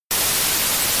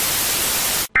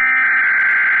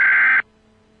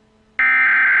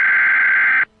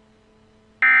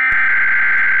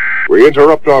We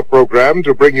interrupt our program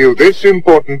to bring you this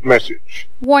important message.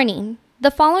 Warning.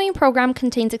 The following program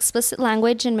contains explicit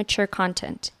language and mature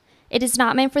content. It is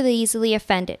not meant for the easily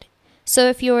offended. So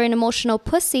if you are an emotional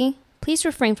pussy, please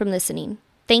refrain from listening.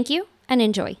 Thank you and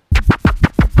enjoy.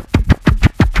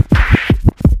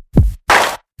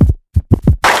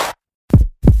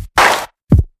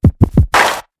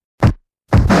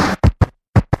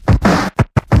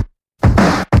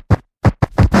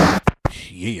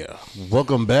 Yeah,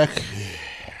 welcome back.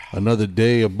 Another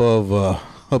day above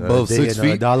 6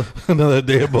 feet. Another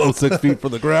day above 6 feet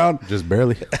from the ground. Just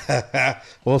barely.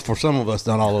 Well, for some of us,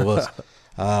 not all of us.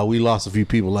 We lost a few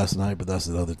people last night, but that's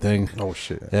another thing. Oh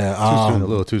shit! Yeah, too soon, a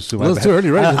little too soon. A little too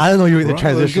early, right? I don't know you were in the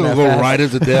transition. We're gonna go right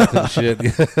into death and shit.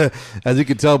 As you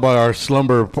can tell by our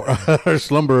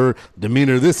slumber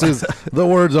demeanor, this is the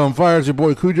Words on Fire. It's your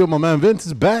boy Kujo. My man Vince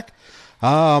is back.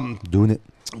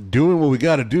 Doing what we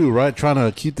got to do, right? Trying to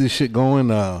keep this shit going.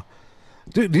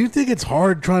 Do you think it's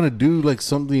hard trying to do like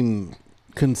something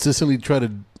consistently? Try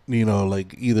to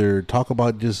like either talk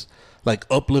about just like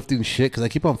uplifting shit, because I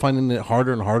keep on finding it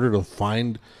harder and harder to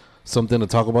find something to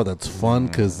talk about that's fun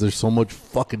because there's so much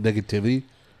fucking negativity.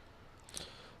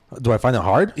 Do I find it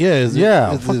hard? Yeah,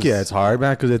 it's hard,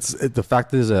 man. Because the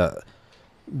fact is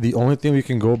the only thing we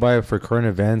can go by for current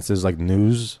events is like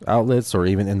news outlets or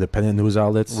even independent news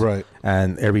outlets. Right.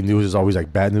 And every news is always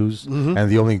like bad news. Mm-hmm. And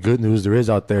the only good news there is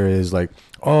out there is like,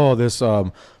 oh, this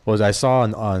I saw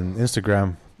on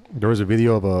Instagram, there was a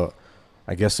video of a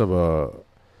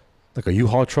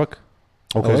U-Haul truck.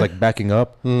 Okay. That was like backing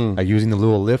up, like using the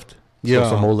little lift. Yeah. So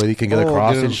some old lady can get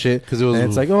across and shit. And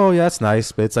it's like, oh yeah, that's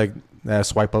nice. But it's like,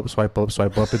 swipe up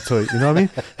until, you know what I mean?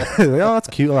 Like, oh, that's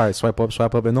cute. All right, swipe up.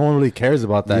 And no one really cares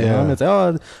about that. Yeah. You know what I mean? It's like,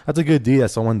 oh, that's a good deed that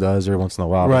someone does every once in a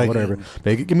while. Right. Whatever.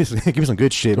 But give me some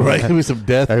good shit. Right. Give me some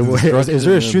death. Is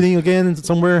there a shooting again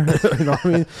somewhere? You know what I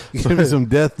mean? Give me some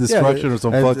death, destruction, or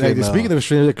some fucking speaking of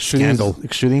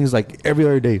shootings like every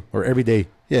other day or every day.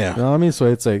 Yeah. You know what I mean? So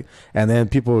it's like, and then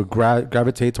people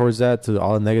gravitate towards that, to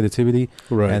all the negativity.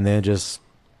 Right. And then just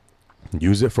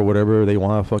use it for whatever they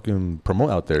want to fucking promote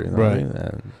out there. You know what I mean?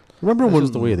 And remember when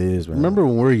just the way it is, man. Remember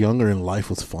when we were younger and life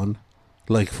was fun?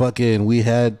 Like fucking, we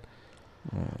had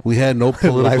no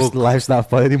political. Life's not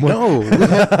fun anymore. No,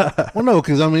 no,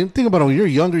 because I mean, think about it. When you're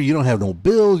younger, you don't have no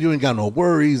bills. You ain't got no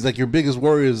worries. Like your biggest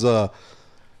worry is,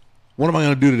 what am I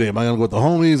gonna do today? Am I gonna go with the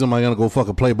homies? Am I gonna go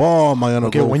fucking play ball? Am I gonna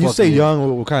go? When you say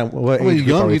young, what age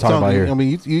young? You talking about here? I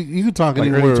mean, you can talk like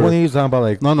anywhere. Early 20s. Talking about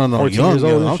like no, young.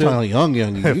 I'm talking like young.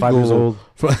 5 years old.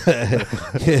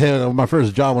 Yeah, my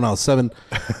first job when I was 7.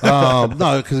 No,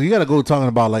 because you got to go talking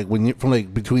about like when you from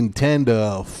like between 10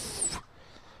 to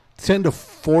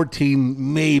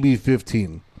 14, maybe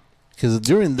 15. Because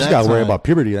during that, you gotta worry about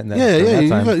puberty. You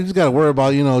just gotta worry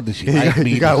about did she like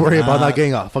me? You gotta worry about not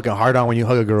getting a fucking hard on when you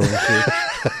hug a girl and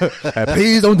shit.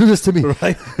 Please don't do this to me.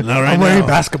 Right? I'm wearing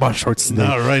basketball shorts today.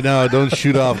 No, right now, don't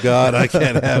shoot off, God. I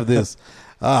can't have this.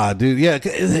 Dude, yeah,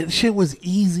 that shit was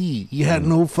easy. You had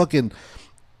no fucking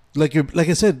like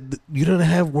I said, you didn't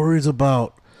have worries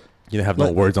about. You didn't have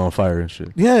no words on fire and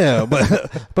shit. Yeah,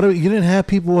 but you didn't have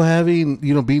people having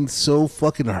being so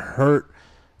fucking hurt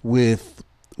with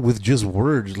just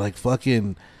words, like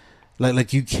fucking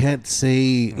like you can't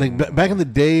say like back in the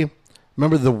day.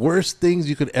 Remember, the worst things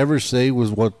you could ever say was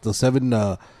what the seven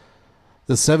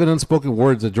unspoken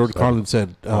words that George Carlin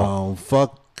said.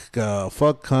 Fuck,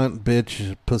 cunt,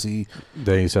 bitch, pussy.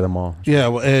 Then you said them all.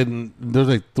 Yeah, and there's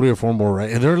like 3 or 4 more,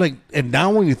 right? And they're like, and now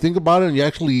when you think about it and you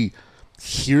actually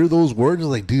hear those words, it's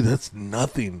like, dude, that's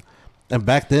nothing. And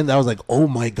back then, I was like, "Oh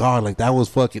my god!" Like that was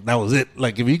it.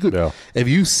 Like if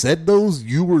you said those,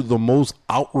 you were the most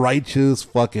outrageous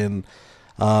fucking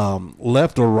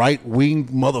left or right wing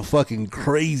motherfucking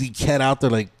crazy cat out there.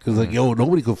 Like, because yo,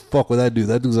 nobody could fuck with that dude.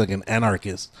 That dude's like an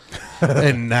anarchist.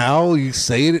 And now you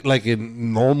say it like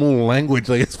in normal language,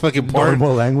 like it's fucking part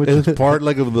normal language. It's part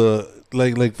like of the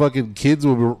like fucking kids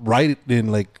will write it in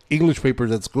like English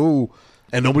papers at school,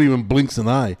 and nobody even blinks an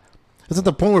eye. It's at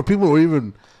the point where people are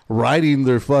even writing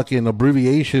their fucking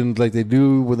abbreviations like they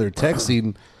do when they're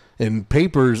texting in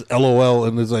papers, LOL,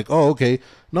 and it's like, oh, okay.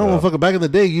 No, motherfucker, back in the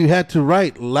day, you had to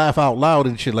write laugh out loud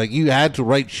and shit. Like, you had to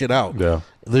write shit out. Yeah.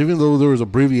 Even though there was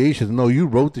abbreviations, no, you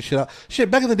wrote the shit out. Shit,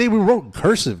 back in the day, we wrote in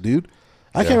cursive, dude.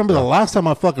 I can't remember the last time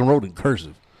I fucking wrote in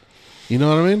cursive. You know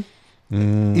what I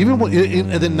mean? Even when,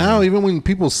 and then now, even when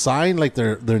people sign, like,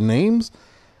 their names,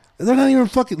 they're not even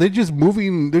fucking. They're just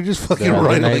moving. They're just fucking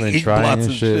writing like ink blots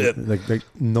and shit. Like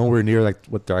nowhere near like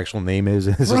what their actual name is.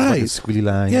 It's just like a squiggly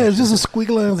line. Yeah, it's just a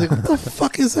squiggly line. I was like, what the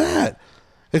fuck is that?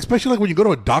 Especially like when you go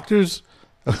to a doctor's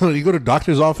You go to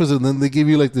doctor's office and then they give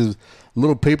you like this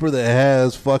little paper that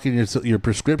has fucking your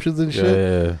prescriptions and shit.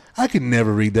 Yeah. I could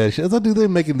never read that shit. I thought, dude, they're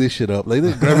making this shit up. Like,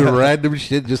 they're grabbing random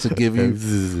shit just to give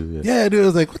you. Yeah, dude, I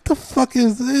was like, what the fuck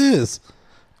is this?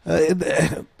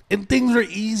 And things are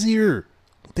easier.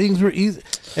 Things were easy.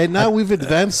 And now we've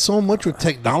advanced so much with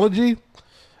technology.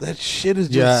 That shit is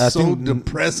just so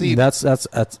depressing. That's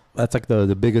like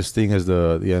the biggest thing is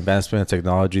the advancement in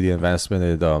technology, the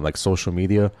advancement in like social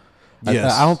media.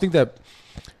 Yes. I don't think that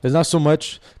there's not so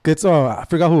much. It's I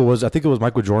forgot who it was. I think it was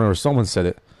Michael Jordan or someone said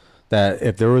it, that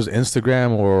if there was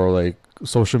Instagram or like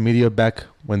social media back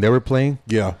when they were playing,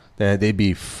 yeah, that they'd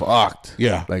be fucked.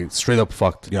 Yeah, like straight up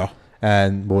fucked. Yeah,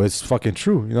 and boy, it's fucking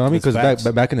true. You know what I mean?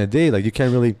 Because back in the day, like you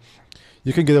can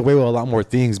get away with a lot more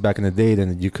things back in the day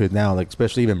than you could now. Like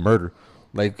especially even murder.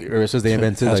 Like ever since they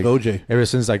invented like OJ. Ever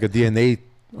since like a DNA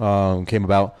came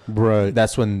about, right?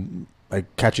 That's when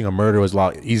like catching a murder was a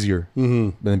lot easier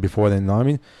than before then. You know what I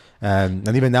mean? And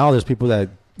even now, there's people that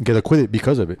get acquitted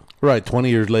because of it. Right, 20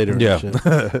 years later. Yeah,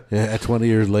 yeah, 20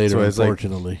 years later. So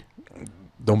unfortunately, like,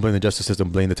 don't blame the justice system,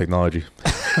 blame the technology.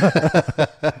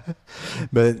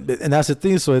 And that's the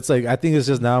thing. So it's like I think it's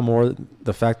just now more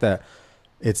the fact that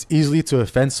it's easy to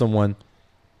offend someone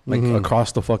like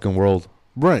across the fucking world.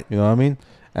 Right. You know what I mean?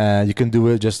 And you can do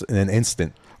it just in an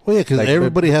instant. Well, yeah, because like,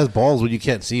 everybody has balls when you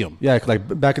can't see them. Yeah,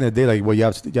 like back in the day, like you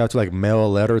have to like mail a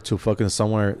letter to fucking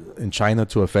somewhere in China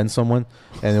to offend someone,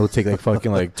 and it would take like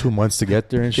fucking like 2 months to get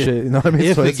there and shit. You know what I mean?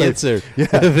 If so it gets there, yeah.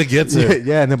 If it gets there,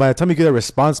 yeah. And then by the time you get a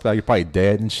response back, you're probably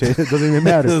dead and shit. It doesn't even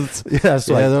matter. Yeah,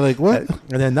 so they're like, what?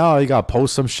 And then now you gotta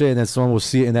post some shit, and then someone will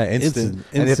see it in that instant.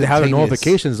 And if they have the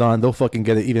notifications on, they'll fucking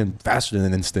get it even faster than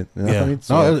an instant. You know what I mean?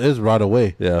 So, no, it's right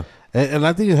away. Yeah, and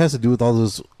I think it has to do with all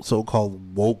this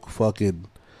so-called woke fucking.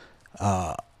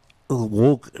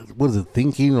 Woke, what is it,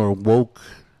 thinking or woke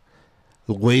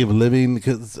way of living?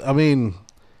 Because I mean,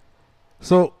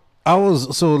 so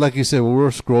like you said, we were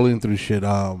scrolling through shit.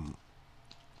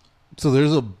 So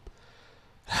there's and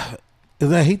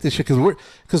I hate this shit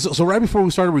because right before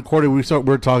we started recording,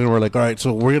 we're talking. We're like, all right,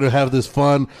 so we're gonna have this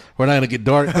fun. We're not gonna get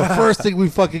dark. The first thing we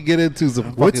fucking get into is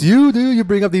what's you do? You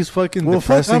bring up these fucking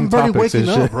depressing topics and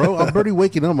shit. I'm already waking up, bro. I'm already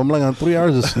waking up. I'm like on 3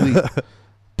 hours of sleep.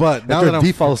 But now that your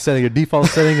default setting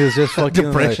is just fucking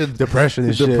depression, like, depression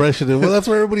and shit. Well, that's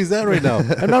where everybody's at right now,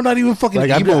 and I'm not even fucking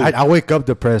like emo. I wake up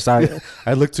depressed.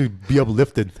 I look to be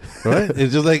uplifted. Right?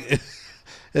 It's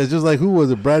just like who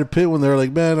was it? Brad Pitt when they were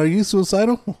like, "Man, are you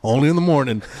suicidal?" Only in the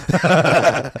morning.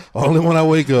 Only when I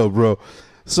wake up, bro.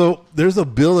 So there's a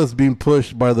bill that's being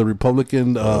pushed by the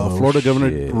Republican Florida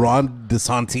Governor Ron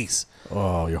DeSantis.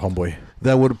 Oh, your homeboy.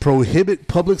 That would prohibit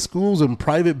public schools and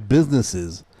private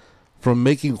businesses from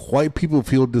making white people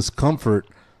feel discomfort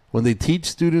when they teach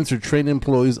students or train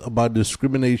employees about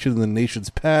discrimination in the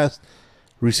nation's past,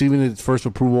 receiving its first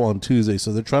approval on Tuesday.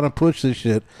 So they're trying to push this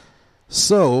shit.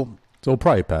 So it'll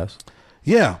probably pass.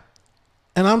 Yeah.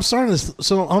 And I'm starting to,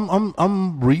 so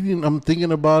I'm reading, I'm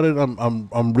thinking about it.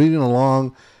 I'm reading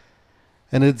along,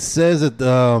 and it says that,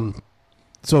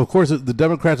 so of course the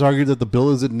Democrats argued that the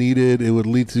bill isn't needed. It would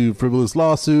lead to frivolous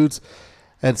lawsuits,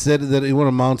 and said that it would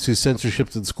amount to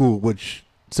censorship in school, which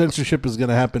censorship is going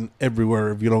to happen everywhere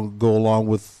if you don't go along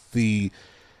with the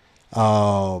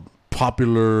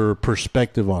popular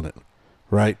perspective on it,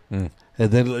 right? And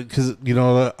then, because, you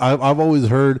know, I've always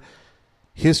heard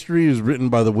history is written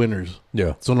by the winners.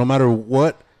 Yeah. So no matter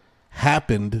what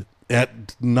happened,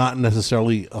 that's not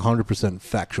necessarily 100%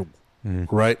 factual,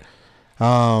 right?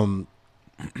 So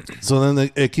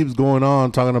then it keeps going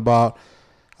on, talking about,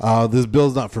 this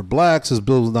bill's not for blacks. This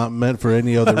bill's not meant for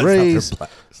any other race.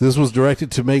 This was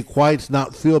directed to make whites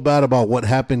not feel bad about what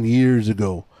happened years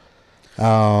ago.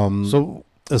 So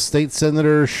a state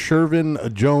senator,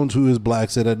 Shervin Jones, who is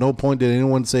black, said at no point did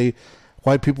anyone say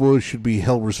white people should be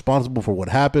held responsible for what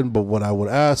happened. But what I would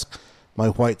ask my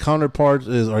white counterparts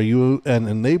is, are you an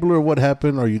enabler of what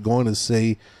happened? Or are you going to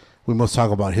say we must talk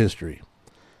about history?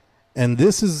 And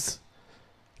this is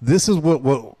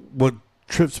what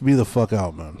trips me the fuck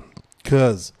out, man.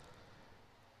 Because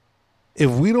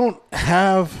if we don't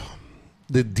have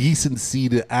the decency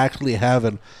to actually have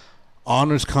an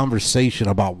honest conversation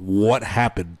about what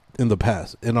happened in the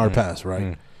past, in our past,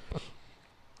 right?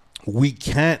 We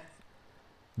can't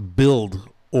build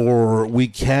or we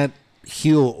can't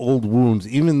heal old wounds,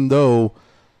 even though.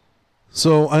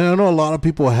 So I know a lot of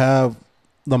people have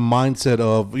the mindset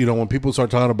of, you know, when people start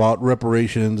talking about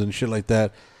reparations and shit like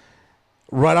that,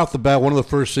 right off the bat, one of the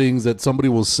first things that somebody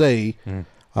will say,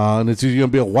 and it's usually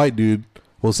gonna be a white dude,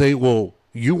 will say, "Well,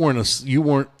 you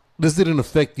weren't. This didn't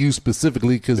affect you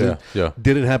specifically because it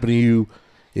didn't happen to you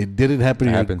It didn't happen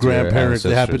to your grandparents.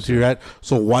 It happened to your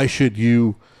so why should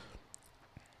you?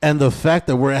 And the fact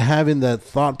that we're having that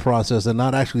thought process and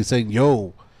not actually saying,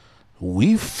 yo,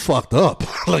 we fucked up.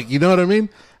 Like, you know what I mean?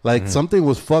 Like something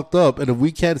was fucked up. And if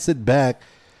we can't sit back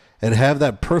and have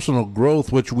that personal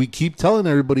growth, which we keep telling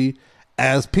everybody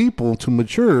as people to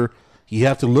mature, you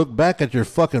have to look back at your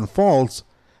fucking faults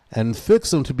and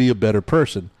fix them to be a better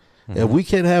person. If we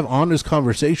can't have honest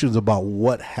conversations about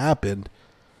what happened,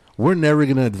 we're never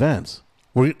going to advance.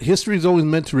 History is always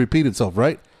meant to repeat itself,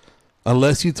 right?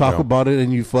 Unless you talk about it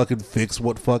and you fucking fix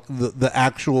the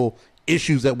actual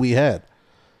issues that we had.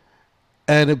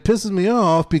 And it pisses me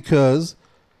off because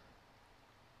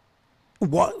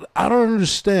what I don't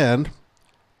understand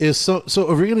is so if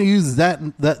you're going to use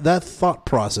that thought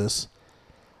process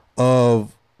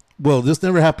of, well, this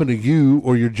never happened to you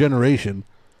or your generation,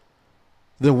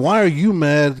 then why are you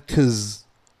mad? Because,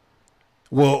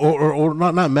 well, or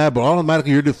not mad, but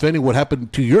automatically you're defending what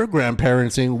happened to your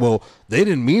grandparents, saying, well, they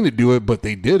didn't mean to do it, but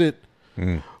they did it.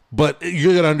 But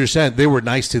you're gonna understand they were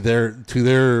nice to their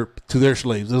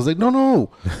slaves. I was like, no,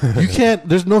 you can't.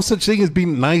 There's no such thing as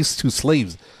being nice to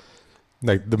slaves.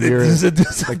 Like the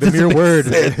mere word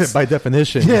by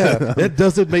definition. Yeah, that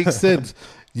doesn't make sense.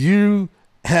 You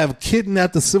have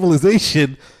kidnapped the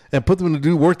civilization and put them to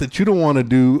do work that you don't want to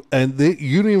do, and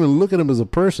you don't even look at them as a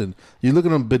person. You look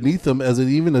at them beneath them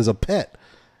even as a pet.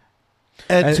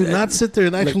 And to not sit there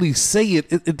and actually say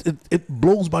it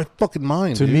blows my fucking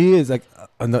mind. To me, is like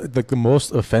the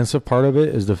most offensive part of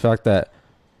it is the fact that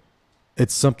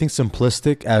it's something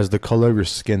simplistic as the color of your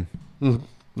skin. You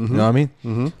know what I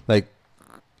mean? Like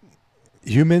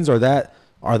humans are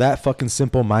that fucking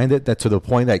simple minded that to the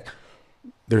point like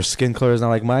their skin color is not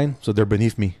like mine, so they're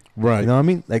beneath me. Right. You know what I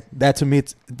mean? Like that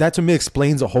to me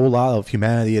explains a whole lot of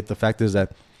humanity. The fact is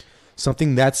that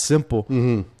something that simple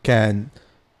can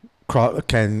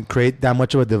create that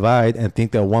much of a divide and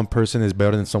think that one person is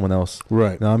better than someone else.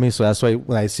 Right. You know what I mean? So that's why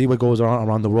when I see what goes on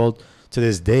around the world to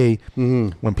this day,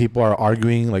 when people are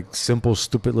arguing like simple,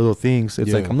 stupid little things,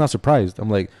 it's like I'm not surprised. I'm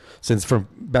like, since from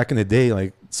back in the day,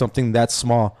 like something that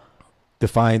small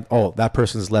defined, oh, that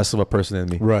person is less of a person than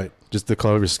me. Right. Just the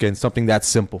color of your skin, something that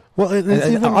simple. Well,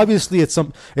 and obviously it's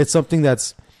something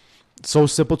that's so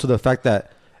simple to the fact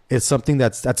that it's something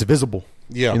that's visible.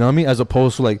 Yeah, you know what I mean. As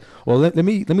opposed to like, well, let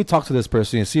me talk to this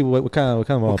person and see what kind of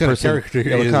character, what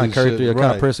kind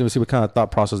of person. We'll see what kind of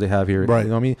thought process they have here. Right. You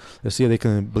know what I mean. Let's see if they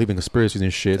can believe in conspiracies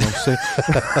and shit. You know what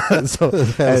I'm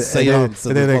saying?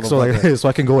 So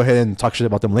I can go ahead and talk shit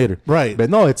about them later. Right. But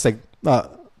no, it's like their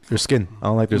skin. I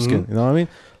don't like their skin. You know what I mean?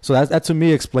 So that to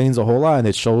me explains a whole lot, and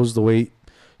it shows the way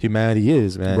humanity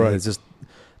is, man. Right. It's just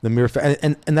the mere fact,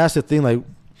 and that's the thing. Like,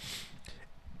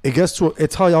 it gets to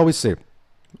it's how I always say,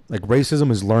 like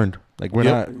racism is learned. Like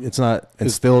it's not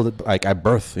instilled like at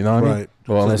birth. You know what I mean?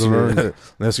 Well,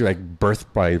 unless you're like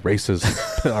birthed by races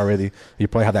already, you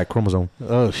probably have that chromosome.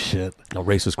 Oh shit, a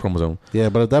racist chromosome. Yeah,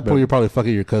 but at that point you're probably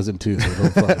fucking your cousin too, so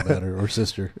it don't fucking matter, or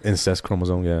sister. Incest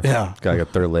chromosome. Yeah. Got like a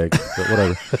third leg, but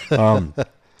whatever.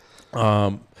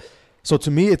 So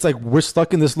to me, it's like we're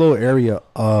stuck in this little area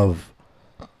of,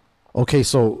 okay,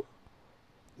 so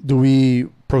do we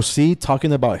proceed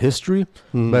talking about history?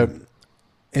 But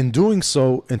in doing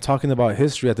so and talking about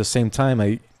history at the same time,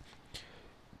 like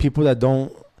people that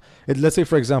don't, let's say,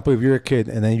 for example, if you're a kid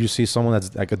and then you see someone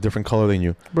that's like a different color than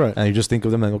you, right? And you just think of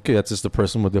them like, okay, that's just the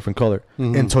person with a different color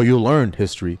until you learn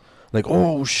history. Like,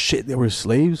 oh shit, they were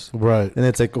slaves. Right. And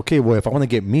it's like, okay, well, if I want to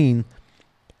get mean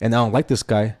and I don't like this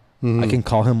guy, I can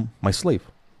call him my slave.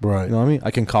 Right. You know what I mean? I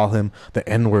can call him the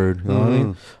N-word. You know what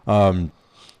I mean?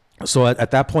 So at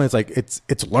that point, it's like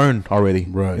it's learned already.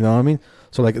 Right. You know what I mean?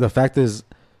 So like the fact is,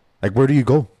 like, where do you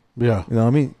go? Yeah. You know what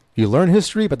I mean? You learn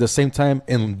history, but at the same time,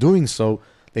 in doing so,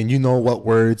 then you know what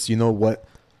words, you know what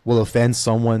will offend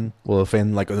someone, will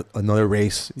offend like another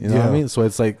race. You know what I mean? So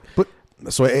it's like,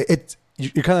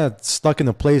 you're kind of stuck in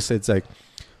a place. It's like,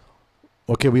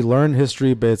 okay, we learn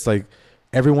history, but it's like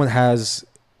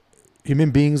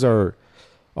human beings are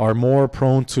more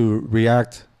prone to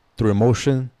react through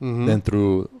emotion than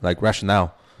through like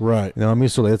rationale. Right. You know what I mean?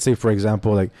 So let's say, for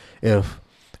example, like if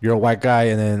you're a white guy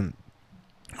and then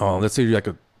let's say you're like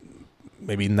a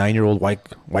maybe 9-year-old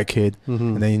white kid,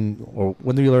 and then, or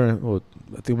when do you learn? Well,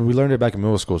 I think we learned it back in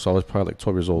middle school, so I was probably like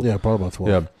 12 years old. Yeah, probably about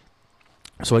 12. Yeah.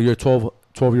 So you're a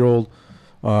 12-year-old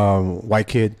white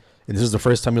kid, and this is the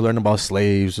first time you learn about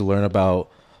slaves, you learn about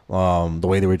the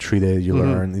way they were treated. You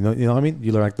learn, you know what I mean.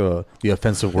 You learn like the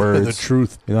offensive words, the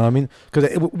truth. You know what I mean?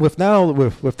 Because with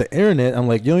the internet, I'm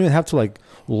like, you don't even have to like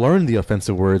learn the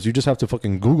offensive words. You just have to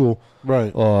fucking Google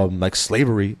like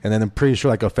slavery, and then I'm pretty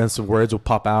sure like offensive words will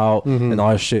pop out and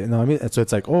all that shit. You know what I mean? And so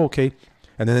it's like, oh, okay.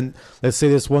 And then let's say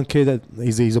this one kid that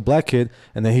he's a black kid,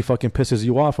 and then he fucking pisses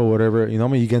you off or whatever. You know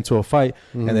what I mean? You get into a fight,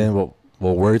 and then well,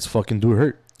 words fucking do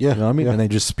hurt. Yeah, you know what I mean? And they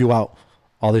just spew out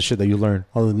all this shit that you learn,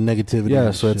 all the negativity.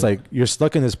 Yeah, so it's like you're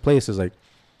stuck in this place. It's like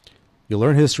you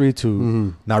learn history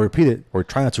to not repeat it or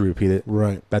try not to repeat it.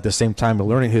 Right. But at the same time, you're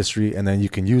learning history, and then you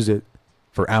can use it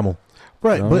for ammo.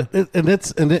 Right. You know? But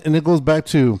it goes back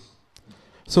to,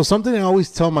 so something I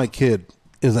always tell my kid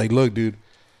is like, look, dude.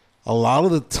 A lot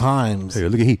of the times, hey,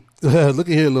 look at look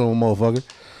at here, little motherfucker.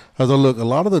 I was like, look, a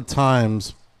lot of the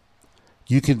times,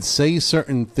 you can say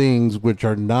certain things which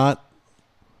are not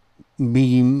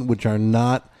mean, which are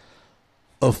not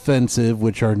offensive,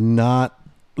 which are not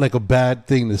like a bad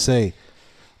thing to say.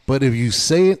 But if you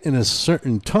say it in a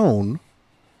certain tone,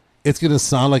 it's gonna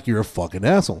sound like you're a fucking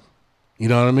asshole. You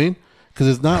know what I mean? Because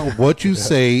it's not what you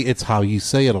say; it's how you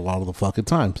say it. A lot of the fucking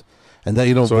times. And that,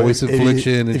 so voice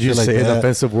inflection and shit like that. If you say an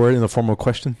offensive word in the form of a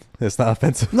question, it's not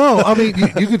offensive. No, I mean,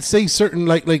 you could say certain,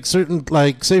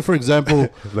 say, for example,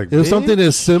 like, it was something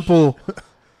as simple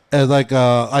as like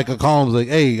a column like,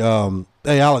 hey,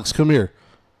 Alex, come here.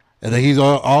 And then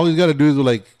all he's got to do is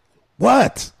like,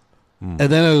 what? And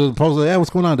then it was supposed to, hey, what's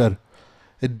going on, Dad?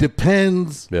 It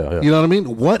depends. Yeah. You know what I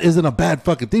mean? What isn't a bad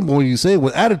fucking thing? But when you say it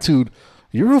with attitude,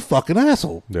 you're a fucking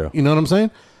asshole. Yeah. You know what I'm saying?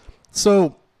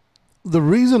 So the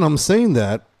reason I'm saying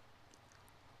that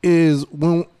is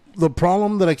when the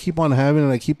problem that I keep on having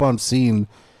and I keep on seeing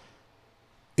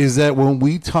is that when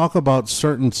we talk about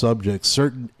certain subjects,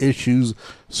 certain issues,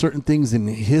 certain things in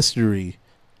history,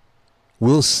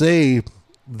 we'll say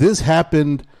this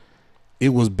happened, it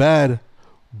was bad,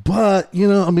 but, you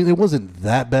know, I mean, it wasn't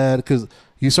that bad because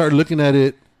you start looking at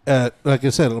it at, like I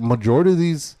said, a majority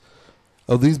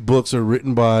of these books are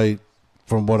written by,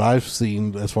 from what I've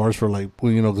seen, as far as for like,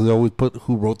 you know, because they always put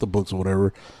who wrote the books or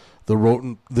whatever.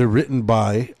 They're written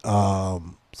by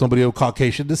somebody of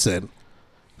Caucasian descent.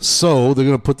 So they're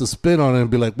gonna put the spin on it and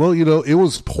be like, well, you know, it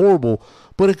was horrible,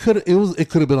 but it could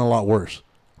have been a lot worse,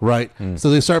 right? So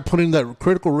they start putting that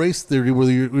critical race theory where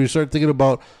you start thinking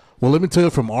about, well, let me tell you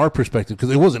from our perspective, because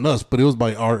it wasn't us, but it was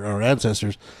by our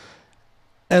ancestors.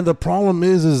 And the problem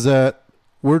is that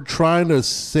we're trying to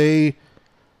say,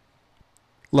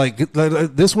 like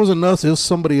this wasn't us, it was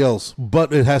somebody else.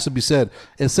 But it has to be said.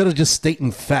 Instead of just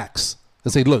stating facts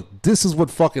and say, look, this is what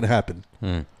fucking happened.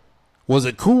 Was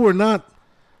it cool or not?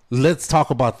 Let's talk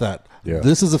about that. Yeah.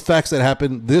 This is the facts that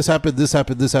happened. This happened, this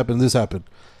happened, this happened, this happened.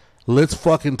 Let's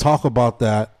fucking talk about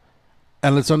that.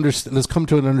 And let's come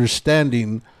to an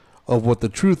understanding of what the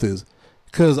truth is.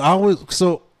 Because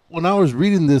when I was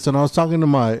reading this and I was talking to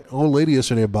my old lady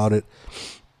yesterday about it,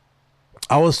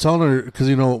 I was telling her, because,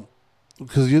 you know,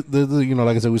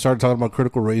 like I said, we started talking about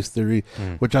critical race theory,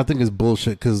 which I think is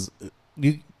bullshit. Because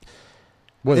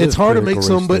it's hard to make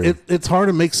somebody. It's hard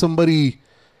to make somebody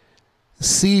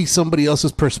see somebody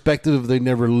else's perspective if they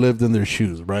never lived in their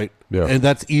shoes, right? Yeah. And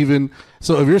that's even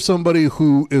so. If you're somebody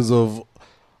who is of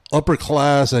upper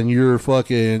class and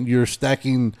you're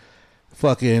stacking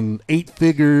fucking 8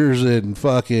 figures and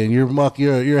fucking you're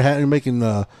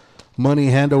making money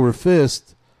hand over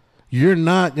fist. You're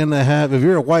not going to have, if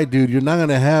you're a white dude, you're not going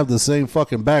to have the same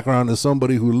fucking background as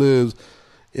somebody who lives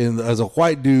as a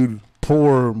white dude,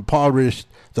 poor, impoverished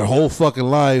their whole fucking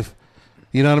life.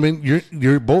 You know what I mean?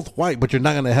 You're both white, but you're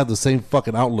not going to have the same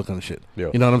fucking outlook on shit. Yeah.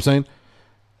 You know what I'm saying?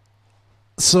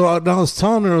 So I was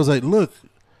telling her, I was like, look,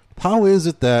 how is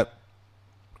it that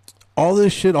all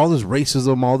this shit, all this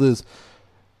racism, all this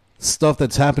stuff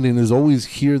that's happening is always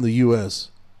here in the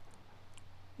U.S.?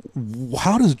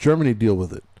 How does Germany deal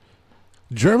with it?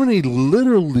 Germany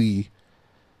literally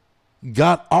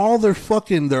got all their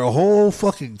whole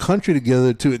fucking country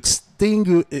together to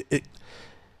extinguish it.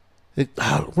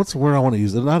 What's the word I want to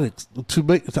use?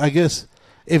 I guess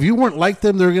if you weren't like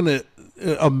them,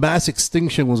 a mass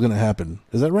extinction was gonna happen.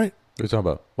 Is that right? What are you talking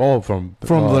about? Oh, from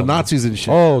the Nazis and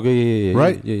shit. Oh, yeah,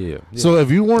 right? Yeah. So if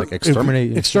you weren't like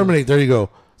exterminate, there you go.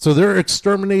 So they're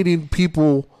exterminating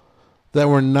people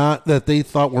that they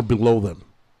thought were below them.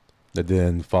 That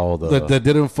didn't follow that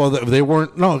didn't follow. They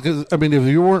weren't. No, because I mean, if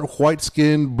you weren't white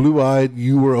skinned, blue eyed,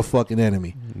 you were a fucking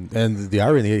enemy. And the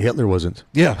irony, Hitler wasn't.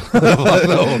 Yeah,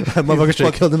 motherfucker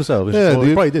straight killed himself. Yeah, well,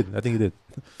 he probably did. I think he did.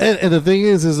 And the thing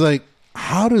is like,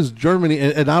 how does Germany?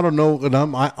 And I don't know. And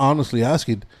I honestly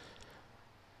asking,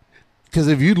 because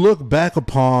if you look back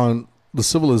upon the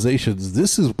civilizations,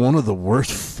 this is one of the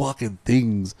worst fucking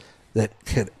things that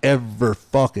could ever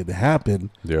fucking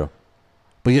happen. Yeah.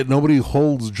 But yet nobody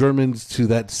holds Germans to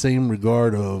that same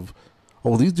regard of,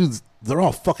 oh, these dudes, they're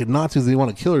all fucking Nazis. They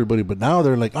want to kill everybody. But now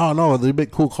they're like, oh, no, they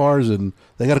make cool cars and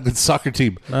they got a good soccer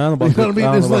team. I don't know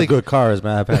about good cars,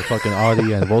 man. I've had fucking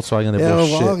Audi and Volkswagen. They're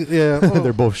both shit. Yeah, well,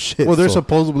 they're both shit. Well, they're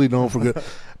supposedly known for good.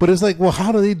 But it's like, well,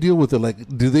 how do they deal with it?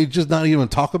 Like, do they just not even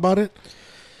talk about it?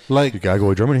 Like, you gotta go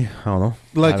with Germany. I don't know.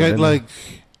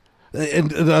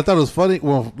 And I thought it was funny.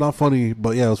 Well, not funny,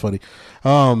 but yeah, it was funny.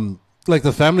 Like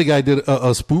the Family Guy did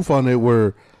a spoof on it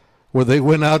where they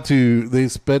went out they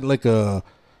spent like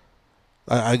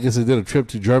I guess they did a trip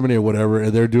to Germany or whatever,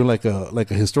 and they're doing like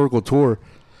a historical tour,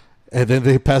 and then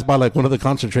they passed by like one of the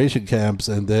concentration camps,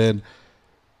 and then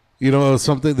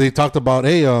something they talked about.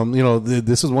 Hey,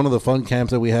 this is one of the fun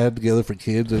camps that we had together for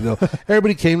kids. And,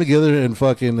 everybody came together and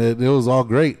fucking it was all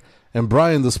great. And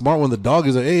Brian, the smart one, the dog,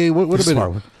 is like, hey, wait a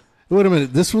minute. Wait a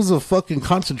minute. This was a fucking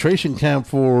concentration camp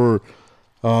for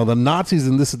the Nazis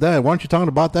and this and that. Why aren't you talking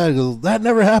about that? He goes, that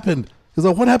never happened. He's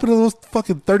like, what happened to those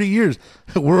fucking 30 years?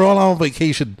 We're all on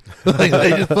vacation. Like,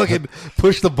 they just fucking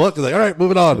push the button. Like, all right,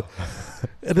 moving on.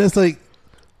 And it's like,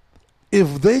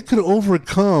 if they could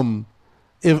overcome,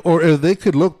 if they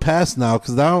could look past now,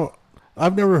 because now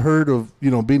I've never heard of,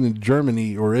 being in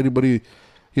Germany or anybody,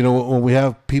 when we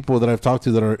have people that I've talked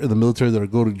to that are in the military that are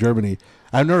going to Germany,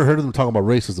 I've never heard of them talking about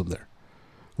racism there,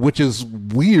 which is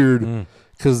weird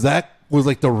because that was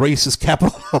like the racist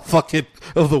capital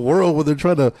of the world when they're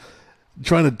trying to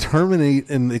terminate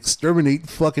and exterminate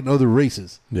fucking other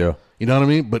races. Yeah. You know what I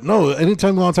mean? But no,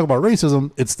 anytime you want to talk about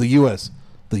racism, it's the U.S.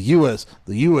 The U.S.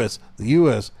 The U.S. The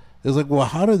U.S. It's like, well,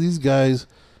 how do these guys...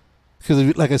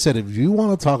 Because, like I said, if you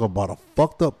want to talk about a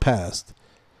fucked up past,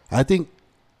 I think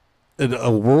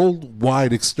a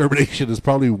worldwide extermination is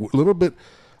probably a little bit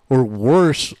or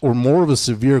worse or more of a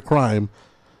severe crime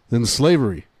than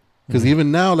slavery. Because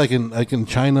even now, like in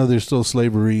China, there's still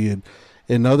slavery, and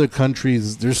in other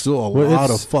countries, there's still a lot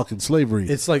of fucking slavery.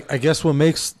 It's like, I guess what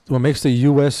makes the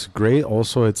U.S. great,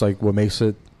 also, it's like what makes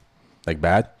it like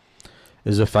bad,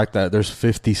 is the fact that there's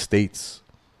 50 states.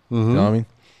 Mm-hmm. You know what I mean?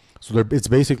 So it's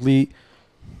basically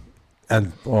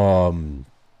and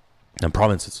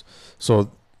provinces.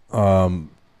 So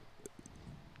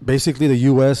basically, the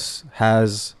U.S.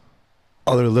 has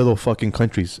other little fucking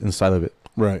countries inside of it,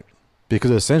 right?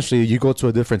 Because essentially, you go to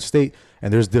a different state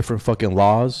and there's different fucking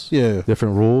laws,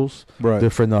 different rules,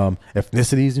 different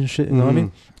ethnicities and shit. You know what I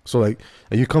mean? So like,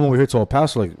 you come over here to El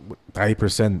Paso, like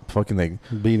 90% fucking like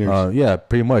beaners. Yeah,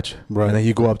 pretty much. Right. And then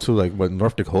you go up to like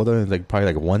North Dakota and like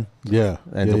probably like 1. Yeah.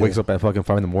 And it wakes up at fucking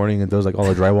 5 a.m. and does like all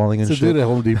the drywalling and shit. It's a dude at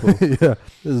Home Depot. Yeah.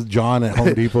 This is John at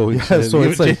Home Depot. Yeah, so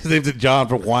it's like his name's John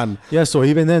for 1. Yeah. So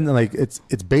even then, like it's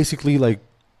basically like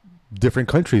different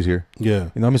countries here.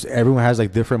 Yeah. You know, I mean, everyone has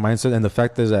like different mindset, and the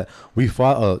fact is that we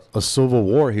fought a civil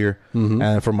war here,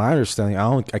 and from my understanding,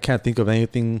 I can't think of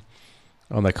anything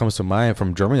that comes to mind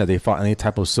from Germany that they fought any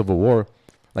type of civil war.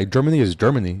 Like Germany is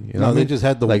Germany. You know, they just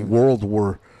had the like World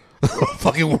War.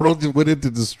 Fucking world just went in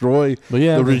to destroy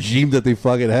the regime that they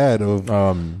fucking had of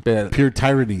pure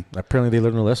tyranny. Apparently, they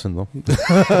learned a lesson though.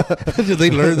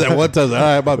 They learned that one time. All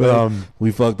right, my bad.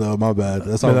 We fucked up. My bad.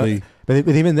 That's all me. But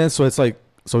even then, so it's like,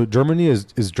 so Germany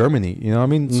is Germany. You know what I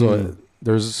mean? So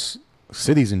there's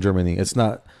cities in Germany. It's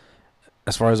not,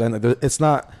 as far as I know, it's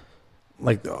not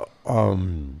like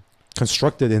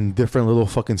constructed in different little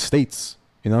fucking states.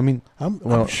 You know what I mean?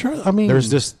 I'm sure. I mean,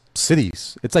 there's just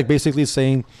cities. It's like basically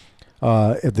saying,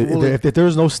 if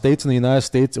there's no states in the United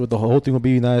States, the whole thing would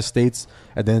be United States,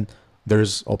 and then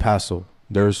there's El Paso,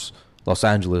 there's Los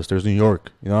Angeles, there's New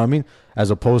York. You know what I mean?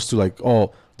 As opposed to like,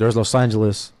 oh, there's Los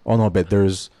Angeles. Oh no, but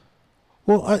there's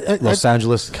Los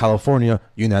Angeles, California,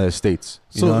 United States.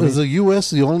 So is the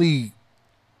U.S. the only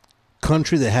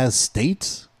country that has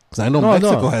states? Because I know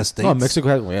Mexico has states. No, Mexico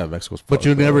has. Well, yeah, Mexico's. But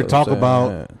you never talk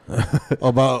about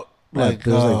like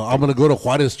I'm gonna go to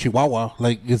Juarez, Chihuahua.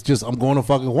 Like it's just I'm going to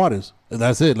fucking Juarez, and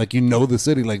that's it. Like the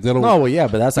city. Like they don't. No, well, yeah,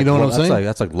 but that's like, you know what I'm saying.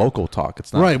 That's like local talk.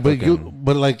 It's not right,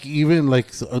 but like even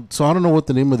like so I don't know what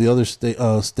the name of the other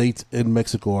states in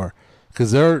Mexico are,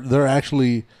 because they're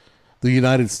actually the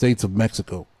United States of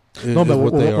Mexico. No, but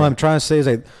what I'm trying to say is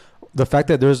like the fact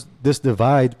that there's this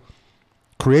divide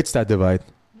creates that divide.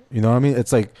 You know what I mean?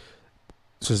 It's like,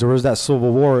 since there was that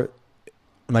civil war,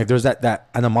 like there's that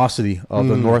animosity of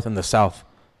the North and the South.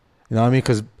 You know what I mean?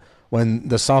 Because when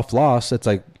the South lost, it's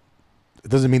like, it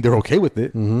doesn't mean they're okay with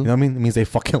it. You know what I mean? It means they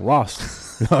fucking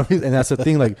lost. You know what I mean? And that's the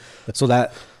thing. Like, so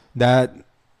that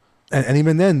and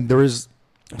even then there is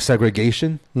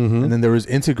segregation, and then there is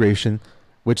integration,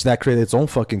 which that created its own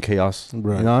fucking chaos.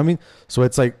 Right. You know what I mean? So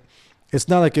it's like, it's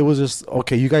not like it was just,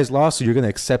 okay, you guys lost, so you're going to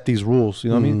accept these rules. You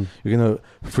know what I mean? You're going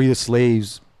to free the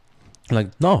slaves. Like,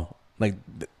 no. Like,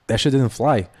 that shit didn't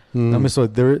fly. I mean, so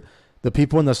the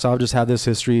people in the South just have this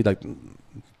history, like,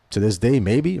 to this day,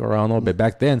 maybe, or I don't know, but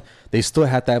back then, they still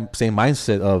had that same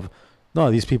mindset of, no,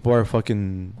 these people are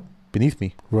fucking beneath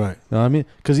me. Right. You know what I mean?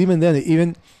 Because even then,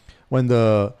 even when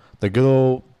the good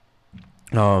old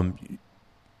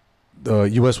the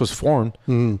U.S. was formed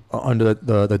under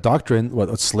the doctrine, what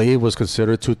a slave was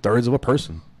considered 2/3 of a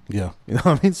person. Yeah. You know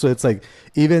what I mean? So it's like,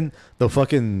 even the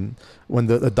fucking, when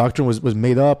the doctrine was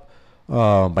made up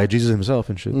by Jesus himself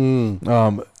and shit.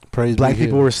 Praise black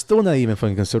people were still not even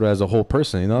fucking considered as a whole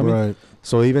person. You know what I mean? Right.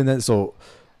 So even then, so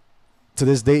to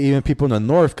this day, even people in the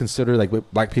North consider like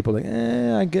black people like,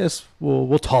 I guess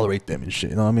we'll tolerate them and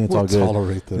shit. You know what I mean? It's all good.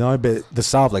 Tolerate them. You know, but the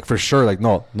South, like, for sure, like,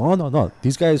 no.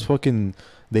 These guys fucking,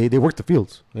 they work the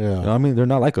fields. Yeah. You know what I mean? They're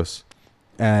not like us.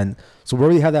 And so we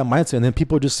already have that mindset, and then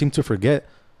people just seem to forget,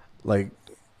 like,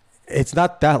 it's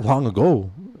not that long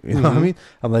ago. You know what I mean?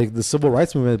 I'm like, the civil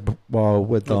rights movement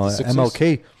with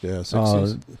MLK. Yeah,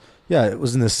 60s. Yeah, it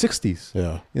was in the 60s.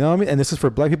 Yeah. You know what I mean? And this is for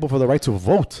black people for the right to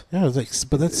vote. Yeah, it's like,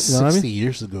 but that's You know what I 60 mean?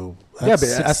 years ago. Yeah, but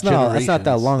that's not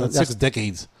that long. That's 6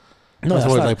 decades. No, that's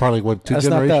that's what, not, like, probably, what, 2 that's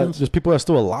generations? Not that, there's people that are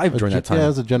still alive during that time. Yeah,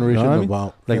 it's a generation You know what I mean?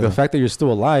 about. Like, the fact that you're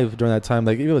still alive during that time,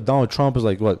 like, even with Donald Trump is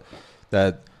like, what,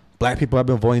 that black people have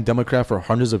been voting Democrat for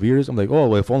hundreds of years. I'm like, oh,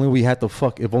 well, if only we had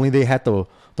if only they had the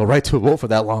right to vote for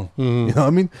that long. You know what I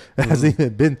mean? It hasn't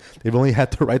even been, they've only had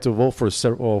the right to vote for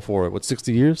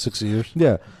 60 years? 60 years.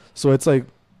 Yeah. So it's like,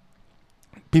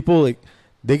 people, like,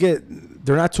 they're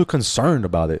not too concerned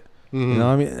about it. You know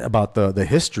what I mean? About the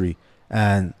history.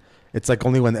 And it's like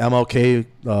only when MLK,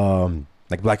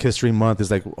 like Black History Month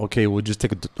is like, okay, we'll just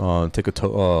take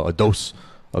a dose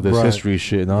of this history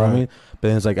shit. You know what I mean? But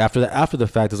then it's like after the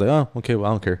fact, it's like, oh, okay, well,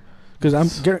 I don't care.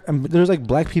 Because there's like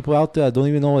black people out there that don't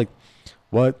even know like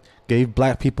what gave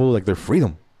black people like their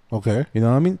freedom. Okay. You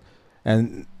know what I mean?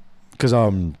 And because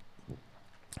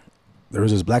there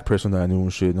was this black person that I knew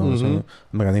and shit. You know what I'm saying?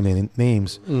 I'm not gonna name any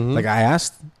names. Like, I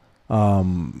asked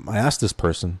this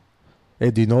person,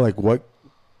 hey, do you know like what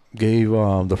gave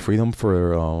the freedom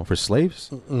for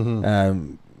slaves?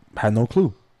 And had no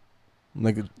clue.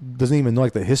 Like, doesn't even know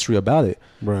like the history about it.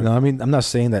 Right. You know what I mean? I'm not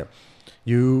saying that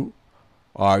you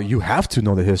have to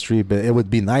know the history, but it would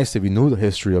be nice if you knew the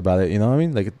history about it. You know what I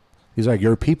mean? Like, these are like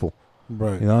your people.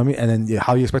 Right. You know what I mean? And then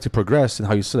how you expect to progress and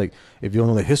how you say, like, if you don't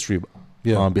know the history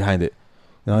behind it.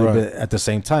 You know, but at the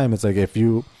same time, it's like if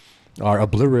you are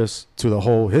oblivious to the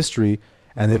whole history,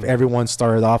 and if everyone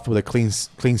started off with a clean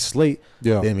slate,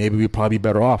 then maybe we'd probably be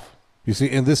better off. You see,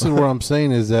 and this is what I'm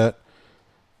saying is that,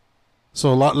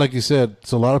 so a lot, like you said,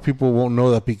 so a lot of people won't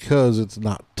know that because it's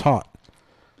not taught.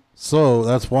 So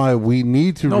that's why we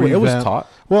need to revamp. It was taught.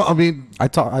 Well, I mean, I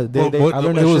learned that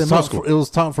shit in middle school. It was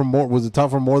taught for more. Was it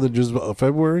taught for more than just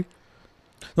February?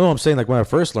 No, I'm saying like when I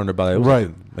first learned about it was right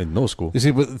in middle school. You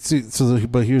see,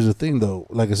 but here's the thing though.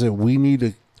 Like I said, we need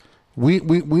to need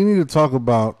to talk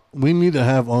about. We need to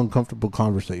have uncomfortable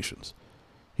conversations.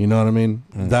 You know what I mean?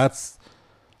 That's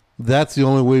the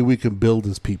only way we can build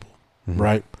as people,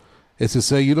 right? It's to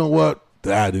say, you know what,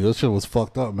 dude, this shit was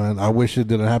fucked up, man. I wish it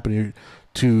didn't happen here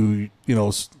to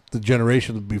the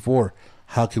generations before.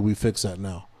 How can we fix that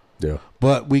now? Yeah,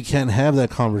 but we can't have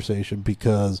that conversation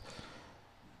because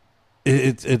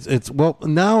it's well,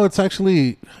 now it's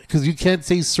actually because you can't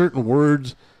say certain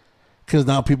words because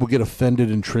now people get offended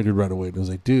and triggered right away. And it's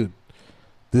like, dude,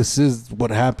 this is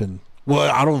what happened.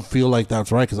 Well, I don't feel like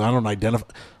that's right because I don't identify,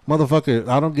 motherfucker.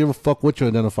 I don't give a fuck what you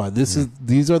identify.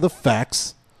 These are the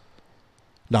facts.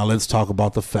 Now let's talk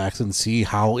about the facts and see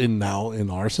how in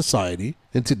our society,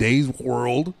 in today's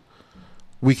world,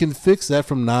 we can fix that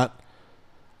from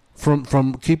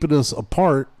keeping us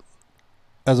apart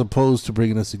as opposed to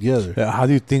bringing us together. Yeah, how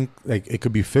do you think like it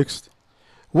could be fixed?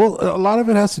 Well, a lot of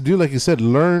it has to do, like you said,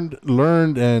 learned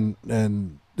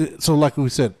and so like we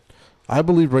said, I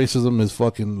believe racism is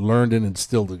fucking learned and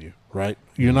instilled in you, right?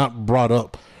 You're not brought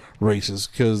up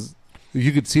racist because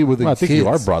you could see with the kids. I think you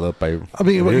are brought up by. I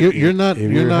mean, you're not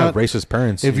have racist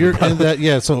parents. If you're in that,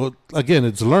 yeah. So again,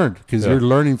 it's learned because you're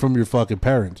learning from your fucking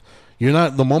parents. You're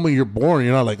not, the moment you're born,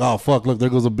 you're not like, oh fuck, look, there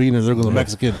goes a bean and there goes a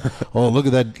Mexican. Oh, look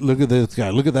at that, look at this guy,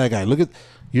 look at that guy,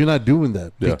 you're not doing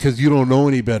that because you don't know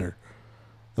any better.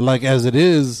 Like as it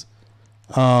is,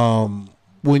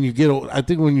 when you get, I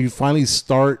think when you finally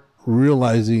start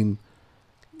realizing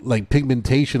like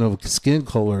pigmentation of skin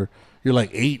color, you're like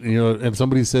 8 and and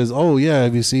somebody says, oh yeah,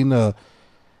 have you seen so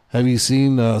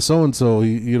and so?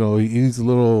 He's a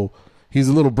little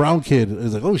brown kid.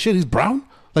 It's like, oh shit, he's brown.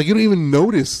 Like you don't even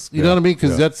notice. You know what I mean?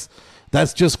 Because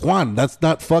that's just Juan. That's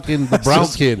not fucking the brown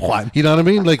kid. Juan. You know what I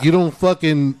mean? Like you don't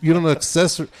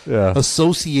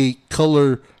associate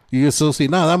color. You associate.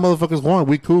 Nah, that motherfucker's Juan.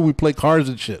 We cool. We play cards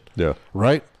and shit. Yeah.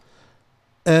 Right.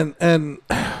 And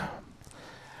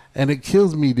it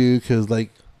kills me, dude. Because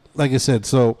like I said,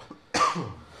 so.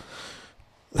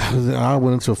 I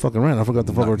went into a fucking rant. I forgot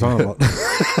the fuck we were talking about.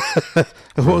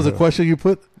 What was the question you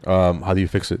put? How do you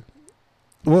fix it?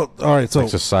 Well, all right. So like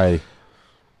society.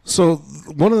 So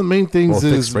one of the main things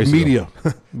is media,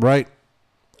 right?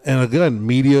 And again,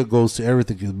 media goes to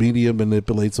everything because media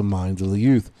manipulates the minds of the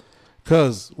youth.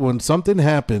 Because when something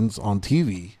happens on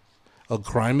TV, a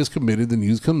crime is committed, the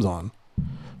news comes on.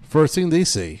 First thing they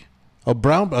say,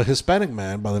 a Hispanic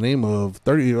man by the name of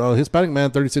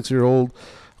 36-year-old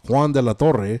Juan de la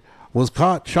Torre was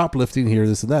caught shoplifting here,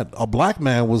 this and that. A black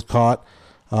man was caught,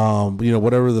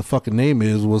 whatever the fucking name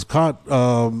is, was caught,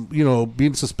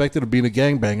 being suspected of being a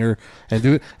gangbanger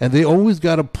and they always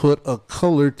got to put a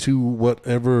color to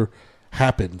whatever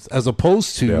happens, as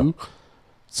opposed to,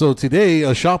 so today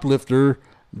a shoplifter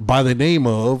by the name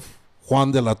of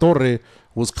Juan de la Torre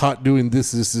was caught doing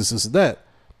this, that.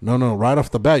 No, right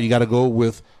off the bat, you got to go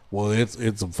with, well, it's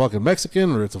a fucking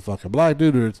Mexican or it's a fucking black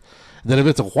dude or it's. Then if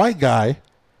it's a white guy,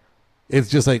 it's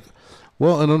just like,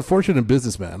 well, an unfortunate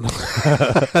businessman.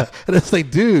 And it's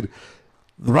like, dude,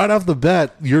 right off the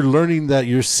bat, you're learning that,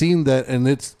 you're seeing that, and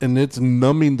it's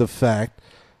numbing the fact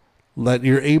that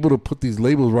you're able to put these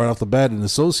labels right off the bat and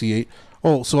associate.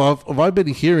 Oh, so I've been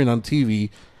hearing on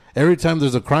TV every time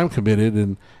there's a crime committed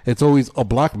and it's always a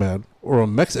black man or a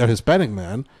Hispanic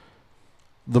man.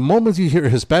 The moment you hear a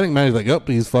Hispanic man, you're like,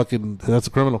 that's a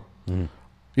criminal. Mm.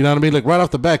 You know what I mean? Like right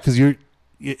off the bat, because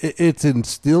it's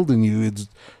instilled in you, it's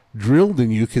drilled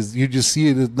in you, because you just see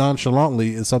it as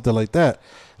nonchalantly as something like that.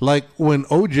 Like when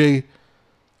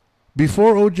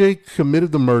before OJ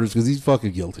committed the murders, because he's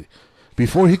fucking guilty.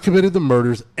 Before he committed the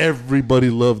murders, everybody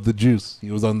loved the juice.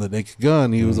 He was on the Naked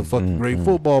Gun. He was a fucking great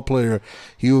football player.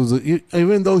 He was,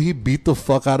 even though he beat the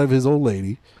fuck out of his old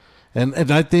lady. And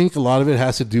I think a lot of it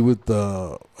has to do with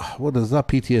not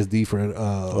PTSD for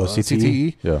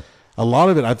CTE. Yeah. A lot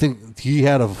of it, I think he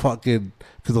had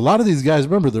because a lot of these guys,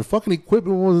 remember, their fucking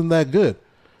equipment wasn't that good.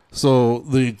 So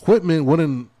the equipment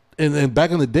wouldn't, and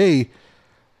back in the day,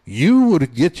 you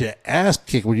would get your ass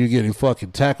kicked when you're getting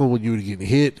fucking tackled, when you were getting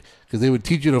hit, because they would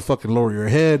teach you to fucking lower your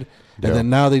head. Yeah. And then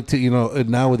now and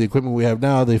now with the equipment we have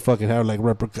now, they fucking have like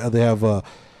they have, like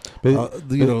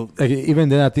even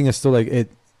then, I think it's still like it.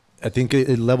 I think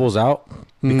it levels out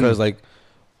because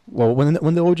when the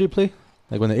OJ play,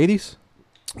 like when the 80s.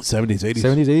 70s,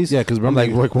 80s? Yeah, because remember,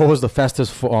 like what was the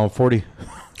fastest 40?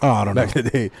 Oh, I don't know. Back in the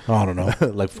day. Oh, I don't know.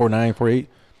 Like 49, 48.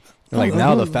 Like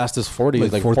now the fastest 40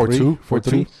 is like 42,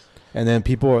 43. And then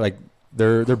people are like,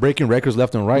 they're breaking records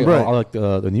left and right. All like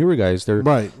the newer guys, they're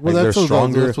right. Well, like, they're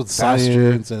stronger, that's with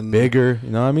faster, and bigger.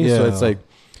 You know what I mean? Yeah. So it's like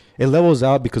it levels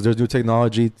out because there's new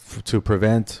technology to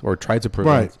prevent or try to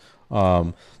prevent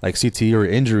like CT or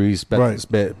injuries.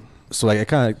 But so like it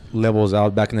kind of levels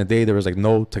out. Back in the day, there was like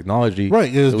no technology.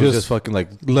 Right. It was just fucking like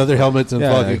leather helmets and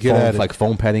fucking get at it. Like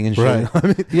foam padding and shit. Right. You know what I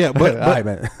mean? Yeah,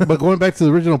 but going back to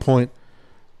the original point,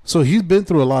 so he's been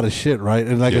through a lot of shit, right?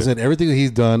 And like I said, everything that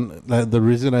he's done, the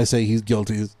reason I say he's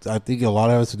guilty is I think a lot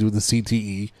of it has to do with the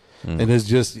CTE. And it's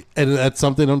just, and that's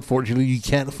something unfortunately you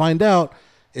can't find out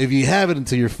if you have it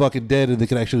until you're fucking dead and they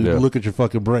can actually look at your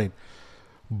fucking brain.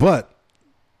 But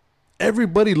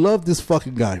everybody loved this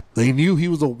fucking guy. They knew he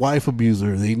was a wife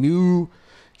abuser. They knew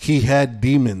he had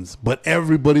demons, but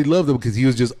everybody loved him because he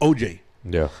was just OJ.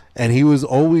 Yeah. And he was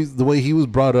always, the way he was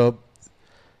brought up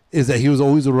is that he was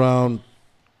always around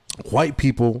white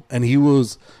people and he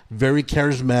was very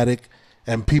charismatic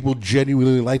and people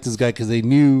genuinely liked this guy because they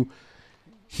knew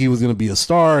he was going to be a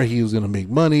star. He was going to make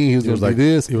money. He was going to do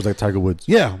this. He was like Tiger Woods.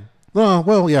 Yeah.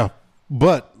 Well, yeah.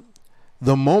 But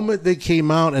the moment they came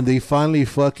out and they finally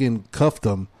fucking cuffed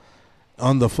him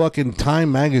on the fucking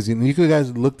Time magazine, you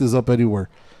guys look this up anywhere.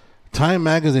 Time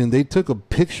magazine, they took a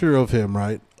picture of him,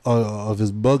 right, of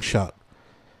his mugshot.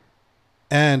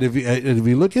 And if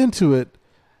you look into it,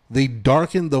 they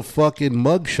darkened the fucking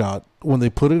mugshot when they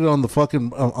put it on the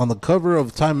fucking on the cover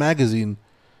of Time magazine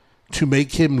to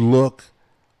make him look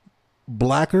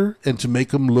blacker and to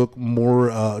make him look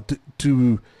more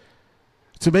to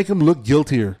make him look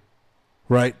guiltier.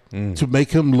 Right? To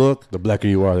make him look... The blacker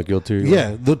you are, the guiltier you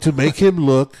are. Yeah, to make him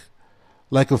look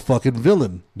like a fucking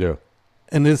villain. Yeah.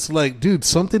 And it's like, dude,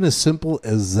 something as simple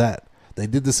as that. They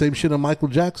did the same shit on Michael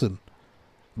Jackson.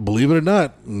 Believe it or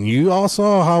not, you all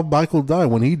saw how Michael died.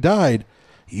 When he died,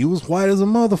 he was white as a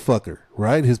motherfucker,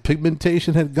 right? His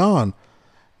pigmentation had gone.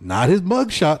 Not his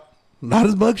mugshot. Not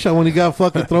his mugshot when he got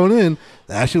fucking thrown in.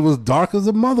 That shit was dark as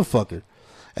a motherfucker.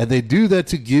 And they do that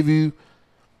to give you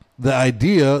the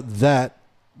idea that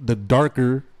the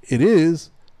darker it is,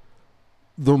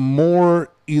 the more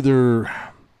either...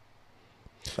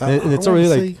 And it's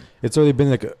already it's already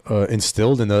been like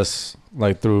instilled in us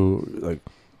like through like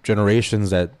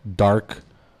generations that dark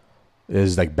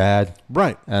is like bad,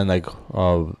 right? And like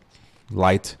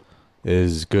light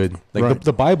is good. Like right.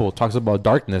 the Bible talks about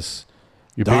darkness.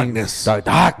 Darkness.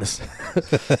 Darkness.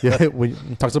 Yeah, when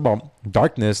it talks about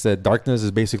darkness, that darkness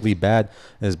is basically bad,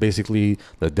 and it's basically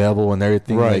the devil and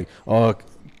everything. Right. Like,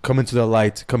 come into the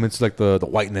light, come into like the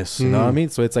whiteness. You know what I mean?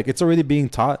 So it's like it's already being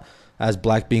taught as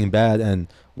black being bad and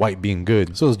white being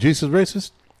good. So is Jesus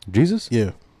racist? Jesus?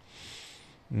 Yeah.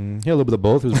 Yeah, a little bit of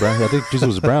both. He was brown. I think Jesus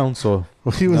was brown, so he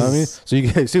was. You know what I mean? So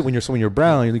you get, see when you're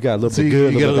brown, you got a little bit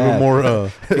good, you get a little more.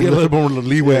 You get a little more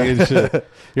leeway and shit.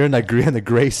 You're in the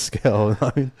gray scale. You know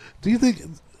what I mean? Do you think?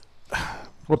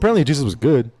 Well, apparently Jesus was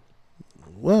good.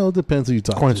 Well, it depends who you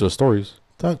talk. According to the stories,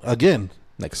 again,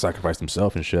 like sacrificed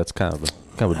himself and shit. That's kind of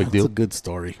a big deal. It's a good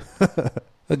story.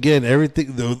 Again,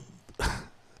 everything the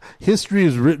history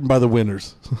is written by the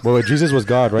winners. Well, Jesus was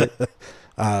God, right?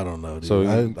 I don't know, dude.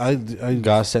 So I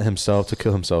God sent himself to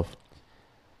kill himself.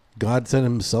 God sent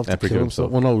himself to kill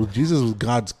himself. Well, no, Jesus was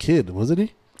God's kid, wasn't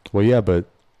he? Well, yeah, but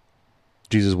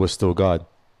Jesus was still God.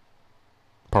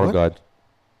 Part of God.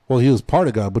 Well, he was part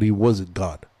of God, but he wasn't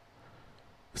God.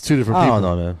 It's two different people. I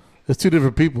don't know, man. It's two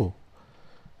different people.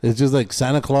 It's just like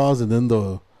Santa Claus and then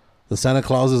the Santa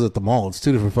Clauses at the mall. It's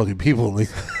two different fucking people. Like,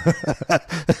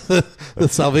 the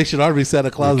Salvation Army Santa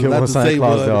Claus is not the Santa same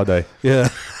Claus one. all day. Yeah.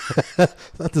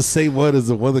 Not the same one as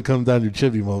the one that comes down your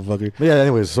chimney, motherfucker. But yeah,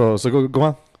 anyways, so go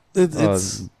on.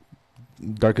 It's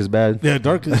dark is bad. Yeah,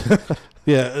 dark is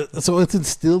yeah. So it's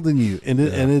instilled in you. And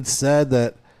it's sad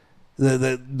that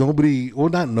nobody, well,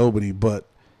 not nobody, but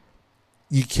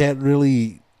you can't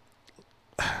really.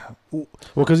 Well,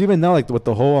 because even now, like with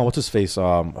the whole what's his face,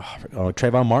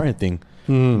 Trayvon Martin thing,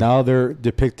 now they're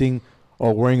depicting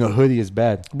wearing a hoodie is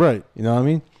bad, right? You know what I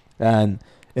mean? And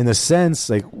in a sense,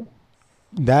 like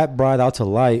that brought out to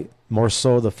light more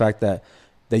so the fact that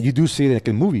you do see it like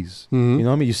in movies. You know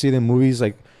what I mean? You see it in movies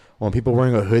like when people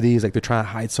wearing a hoodie is like they're trying to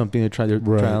hide something, they're trying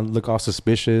to look all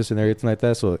suspicious and everything like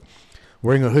that. So like,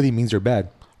 wearing a hoodie means you're bad,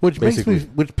 which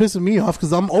pisses me off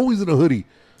because I'm always in a hoodie.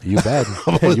 You bad.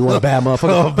 You want a bad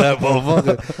motherfucker. I'm a bad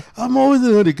motherfucker. I'm always in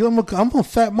a hoodie. I'm a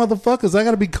fat motherfucker. So I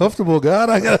got to be comfortable,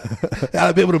 God. I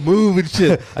gotta be able to move and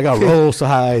shit. I got rolls to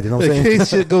hide. You know what I'm saying? In case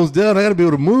shit goes down, I got to be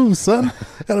able to move, son.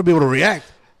 I got to be able to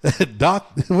react.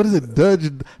 What is it?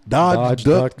 Dodge,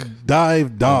 duck,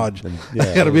 dive, dodge. Yeah,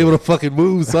 I got to be able to fucking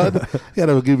move, son. I got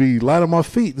to give me light on my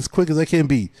feet as quick as I can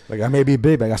be. Like I may be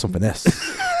big, but I got some finesse.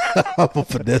 I'm a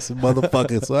finesse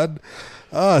motherfucker, son.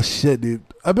 Oh, shit, dude.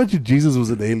 I bet you Jesus was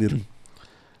an alien.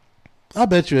 I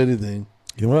bet you anything.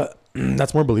 You know what?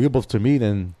 That's more believable to me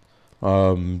than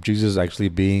Jesus actually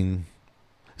being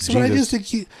See, but I just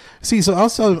think so I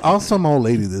was telling my old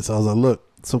lady this. I was like, look,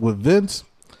 so with Vince,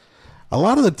 a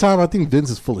lot of the time I think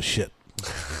Vince is full of shit.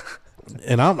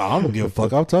 And I don't give a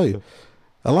fuck. I'll tell you.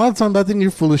 A lot of times I think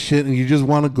you're full of shit and you just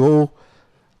want to go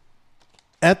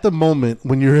at the moment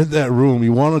when you're in that room,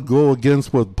 you want to go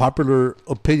against what popular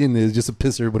opinion is just to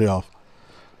piss everybody off,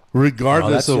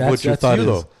 regardless of what your thought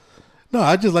is. No,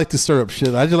 I just like to stir up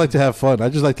shit. I just like to have fun. I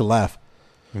just like to laugh.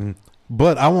 Mm-hmm.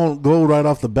 But I won't go right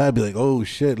off the bat be like, oh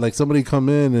shit, like somebody come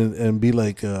in and be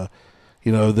like,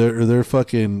 they're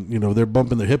fucking, they're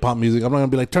bumping their hip hop music. I'm not gonna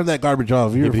be like, turn that garbage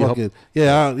off. You're fucking,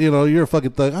 you're a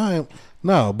fucking thug.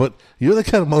 No, but you're the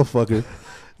kind of motherfucker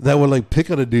that would like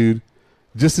pick on a dude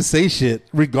just to say shit,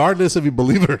 regardless if you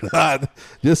believe it or not,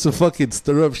 just to fucking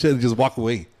stir up shit and just walk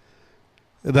away.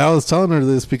 And I was telling her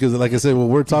this because, like I said, when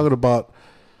we're talking about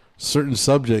certain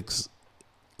subjects,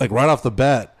 like right off the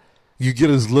bat, you get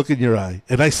this look in your eye.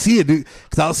 And I see it, dude.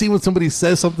 Because I'll see when somebody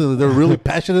says something that they're really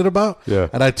passionate about. Yeah.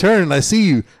 And I turn and I see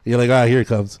you. And you're like, all right, here it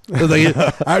comes. Like,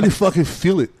 I already fucking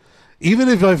feel it. Even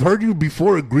if I've heard you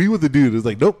before agree with the dude, it's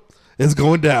like, nope. It's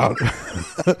going down.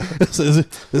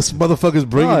 This motherfucker's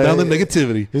bringing down the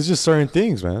negativity. It's just certain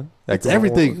things, man. Like, it's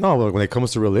everything. No, when it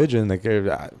comes to religion, like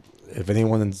if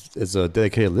anyone is a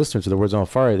dedicated listener to the Words on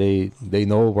Fire, they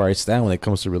know where I stand when it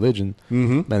comes to religion.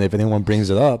 Mm-hmm. And if anyone brings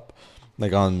it up,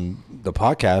 like on the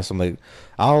podcast, I'm like,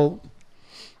 I'll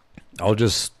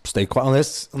just stay quiet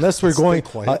unless we're going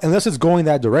unless it's going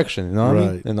that direction. You know what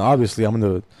I mean? And obviously, I'm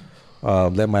gonna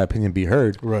let my opinion be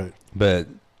heard. Right. But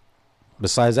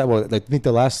besides that, well, I think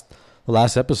the last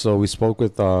episode we spoke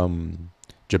with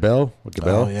Jabel.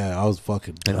 Oh yeah, I was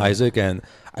fucking. And Isaac, and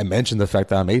I mentioned the fact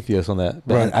that I'm atheist on that,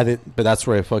 but Right. I did. But that's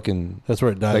where it fucking. That's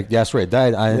where it died. Like that's where it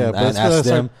died. I didn't ask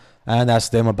them. I didn't ask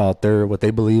them about what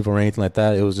they believe or anything like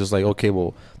that. It was just like, okay,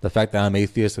 well, the fact that I'm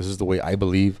atheist, this is the way I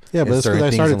believe. Yeah, but that's because I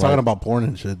started talking about porn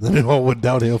and shit. Then it all went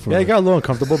downhill from it got a little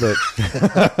uncomfortable, but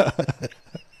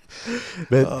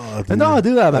no,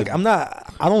 dude, I'm like,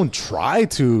 I don't try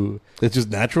to. It's just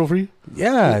natural for you.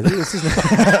 Yeah, it's just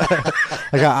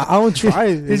like I don't try.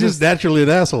 It's just naturally an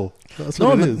asshole. That's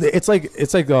what it is. It's like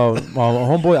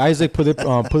homeboy Isaac put it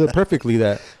perfectly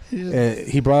that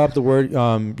he brought up the word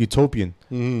utopian,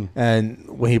 and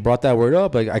when he brought that word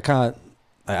up, like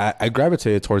I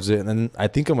gravitated towards it, and then I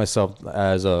think of myself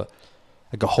as a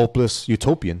hopeless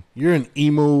utopian. You're an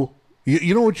emo.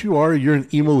 You know what you are? You're an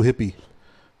emo hippie.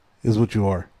 Is what you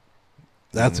are.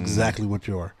 That's exactly what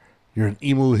you are. You're an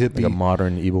emo hippie, like a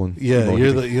modern evil. Yeah, emo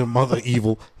you're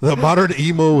hippie. the modern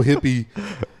emo hippie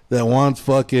that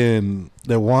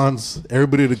wants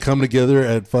everybody to come together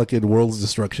at fucking world's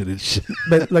destruction and shit.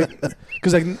 But like,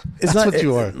 because like it's That's not what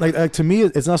you are. Like to me,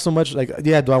 it's not so much like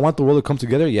do I want the world to come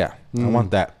together? Yeah, I want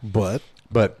that, but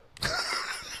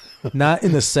not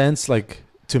in the sense like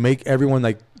to make everyone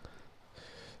like.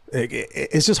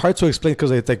 It's just hard to explain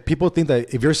because it's like people think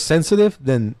that if you're sensitive,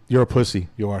 then you're a pussy.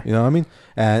 You are. You know what I mean?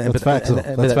 And that's facts.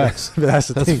 That's facts. But that's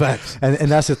the thing. Facts. And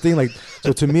that's the thing. Like,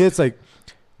 so to me, it's like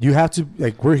you have to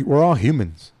like we're all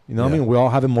humans. You know what I mean? We all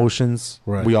have emotions.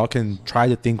 Right. We all can try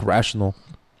to think rationally.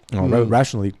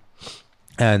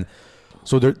 And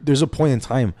so there's a point in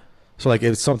time. So like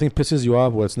if something pisses you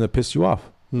off, well, it's gonna piss you off.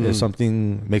 If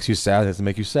something makes you sad, it's gonna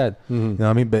make you sad. You know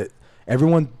what I mean? But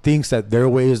everyone thinks that their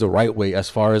way is the right way as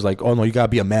far as like, oh no, you gotta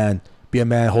be a man,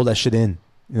 hold that shit in.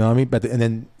 You know what I mean? But and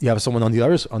then you have someone on the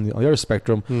other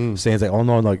spectrum saying it's like, oh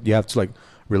no, like you have to like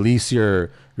release your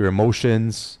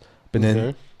emotions. But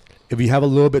then if you have a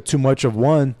little bit too much of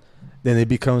one, then it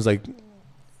becomes like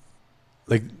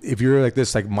if you're like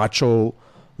this like macho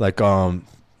like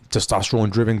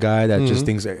testosterone driven guy that just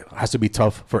thinks it has to be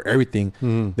tough for everything,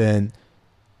 then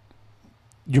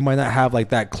you might not have like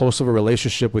that close of a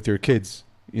relationship with your kids.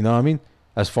 You know what I mean?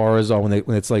 As far as when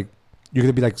it's like you're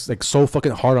gonna be like so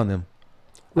fucking hard on them,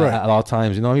 right? At all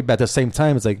times, you know what I mean? But at the same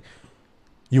time, it's like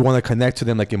you want to connect to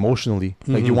them like emotionally,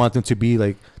 like you want them to be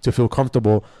like to feel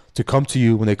comfortable to come to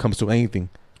you when it comes to anything,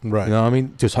 right? You know what I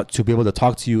mean? To be able to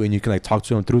talk to you and you can like talk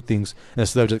to them through things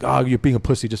instead of just like, oh, you're being a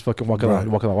pussy, just fucking walk it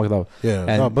out. Yeah,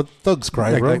 and no, but thugs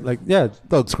cry, bro. Like yeah,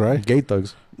 thugs cry. Gay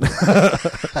thugs. You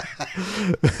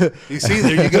see,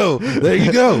 there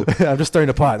you go. I'm just stirring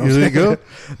the pot. There you go.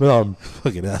 But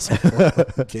fucking asshole.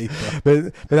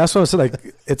 but that's what I'm saying.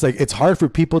 Like it's hard for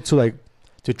people to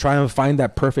try and find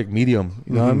that perfect medium.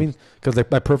 You know what I mean? Because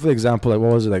like my perfect example, like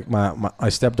what was it? Like my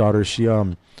stepdaughter, she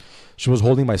was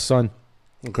holding my son,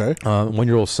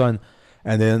 1-year-old son,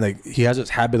 and then like he has this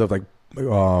habit of like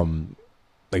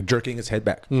jerking his head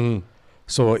back.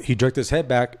 So he jerked his head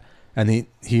back. And he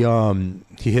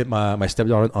hit my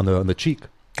stepdaughter on the cheek.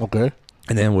 Okay.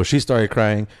 And then she started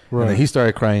crying. Right. And then he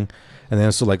started crying. And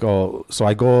then so I go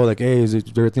like, hey, is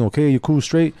everything okay? You cool,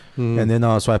 straight? And then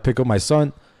so I pick up my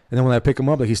son. And then when I pick him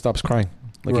up, like he stops crying.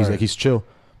 Like he's chill.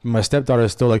 My stepdaughter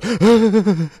is still like like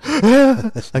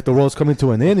the world's coming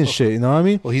to an end and shit. You know what I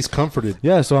mean? Well, he's comforted.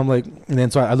 Yeah. So I'm like, and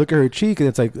then so I look at her cheek and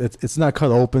it's like it's not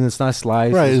cut open. It's not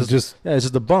sliced. Right. It's just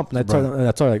a bump. And I told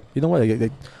her like, you know what?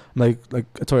 Like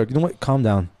I told her, you know what? Calm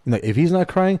down. You know, if he's not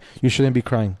crying, you shouldn't be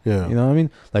crying. Yeah. You know what I mean?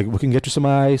 Like we can get you some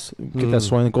ice, get that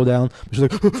swelling go down. But she's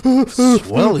like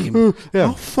swelling. Yeah.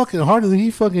 How fucking hard did he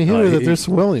fucking hit her that they're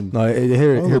swelling? No, it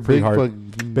hit her pretty hard.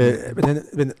 But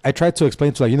then I tried to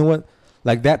explain to her, like, you know what?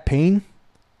 Like that pain,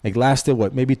 like lasted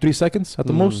maybe 3 seconds at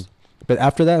the most. But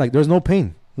after that, like there's no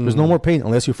pain. There's no more pain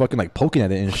unless you're fucking like poking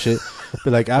at it and shit.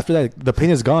 But like after that, the pain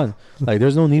is gone. Like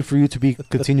there's no need for you to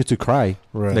continue to cry.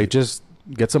 Right. Like just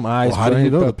get some eyes. Well, how do you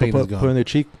know the pain is gone? Put in their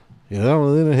cheek. Yeah,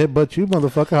 well, they didn't headbutt you,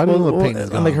 motherfucker. How do you know the pain is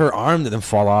gone? And like her arm didn't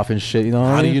fall off and shit. You know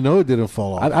how do you know it didn't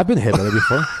fall off? I've been hit by it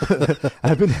before.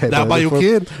 I've been hit. Not by your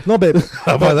kid? No, but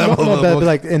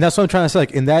like, and that's what I'm trying to say.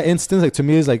 Like in that instance, like to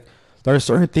me, is like there are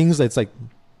certain things that's like,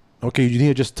 okay, you need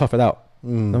to just tough it out. I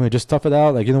mean, just tough it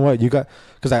out. Like, you know what, you got,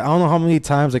 because I don't know how many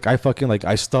times like I fucking like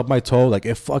I stubbed my toe. Like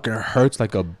it fucking hurts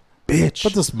like a bitch.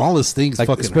 But the smallest things like,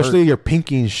 fucking especially hurt. Your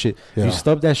pinky and shit. Yeah. You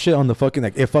stub that shit on the fucking,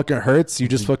 like it fucking hurts. You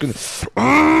just fucking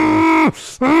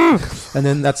and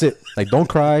then that's it. Like don't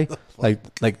cry. Like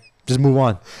just move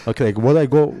on. Okay, like where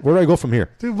do I go from here?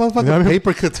 Dude, motherfucking, you know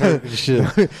paper cuts hurt and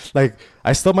shit. Like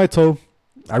I stubbed my toe.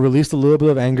 I released a little bit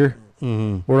of anger.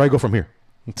 Where do I go from here?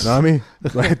 You know what I mean?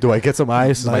 Like, do I get some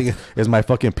ice? Is my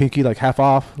fucking pinky like half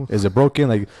off? Is it broken?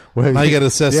 Like, now you gotta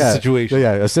assess the situation.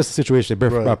 Yeah, assess the situation.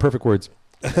 Perfect words.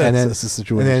 And then, assess the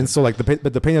situation. And then so like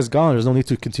but the pain is gone. There's no need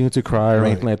to continue to cry or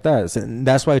anything like that. So, and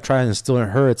that's why I try and instill in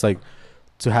her. It's like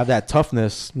to have that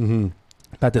toughness. Mm-hmm.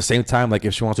 But at the same time, like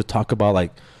if she wants to talk about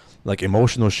like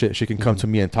emotional shit, she can come to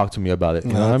me and talk to me about it.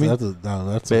 You know what I mean?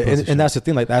 And that's the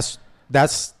thing. Like that's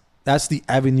the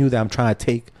avenue that I'm trying to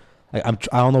take. Like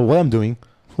I don't know what I'm doing.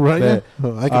 Right.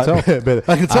 But, I can tell. But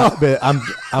I can tell. But I'm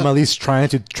at least trying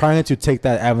to take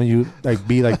that avenue. Like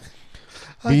be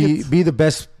the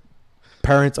best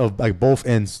parent of like both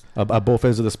ends of both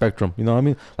ends of the spectrum. You know what I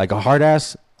mean? Like a hard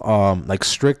ass, like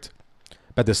strict,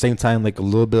 but at the same time like a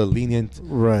little bit of lenient.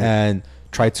 Right. And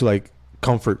try to like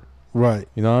comfort. Right.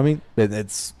 You know what I mean?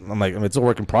 It's a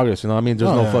work in progress. You know what I mean?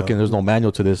 There's no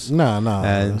manual to this.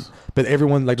 No. But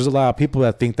everyone, like, there's a lot of people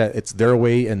that think that it's their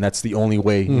way and that's the only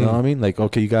way. You know what I mean? Like,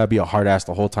 okay, you gotta be a hard ass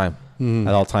the whole time,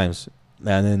 at all times.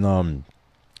 And then,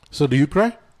 so do you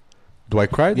cry? Do I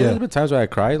cry? Yeah. There's been times where I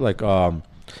cry. Like, and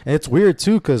it's weird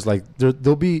too, cause like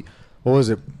there'll be, what was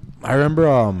it? I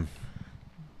remember,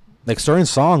 like certain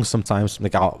songs sometimes,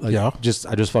 like I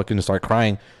just fucking start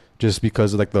crying, just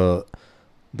because of like the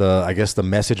I guess the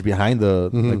message behind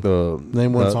like the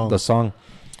name one song. The song.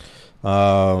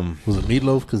 Was it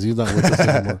Meatloaf? Because he's not with us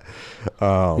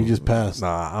anymore. He just passed.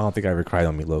 Nah, I don't think I ever cried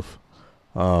on Meatloaf.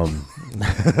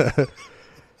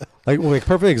 Like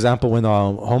perfect example when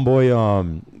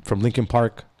homeboy from Linkin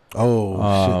Park.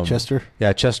 Oh shit, Chester.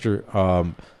 Yeah, Chester.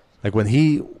 Like when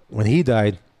he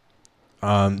died,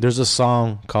 there's a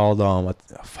song called I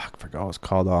forgot what it's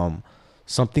called.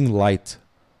 Something Light.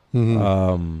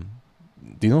 Mm-hmm.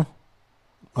 Do you know?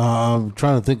 I'm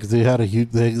trying to think because they got a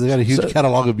huge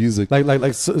catalog of music.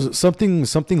 Like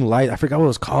something light. I forgot what it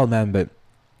was called, man. But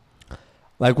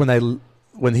like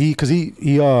when he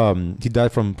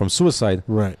died from suicide,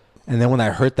 right? And then when I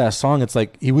heard that song, it's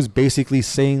like he was basically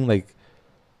saying like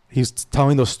he's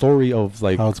telling the story of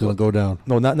like how it's gonna go down.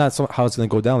 No, not how it's gonna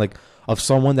go down. Like of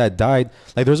someone that died.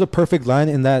 Like there's a perfect line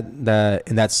in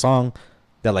that song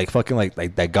that like fucking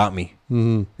like that got me.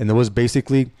 Mm-hmm. And it was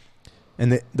basically.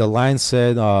 And the line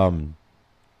said, I'm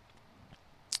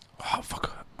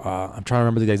trying to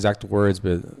remember the exact words,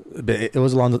 but it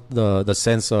was along the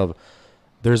sense of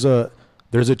there's a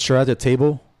chair at the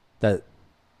table that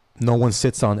no one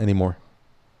sits on anymore.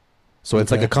 So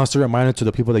it's like a constant reminder to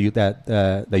the people that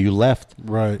you left.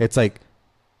 Right. It's like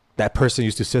that person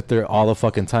used to sit there all the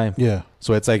fucking time. Yeah.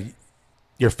 So it's like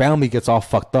your family gets all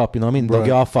fucked up. You know what I mean? They'll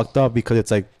get all fucked up because it's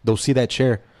like they'll see that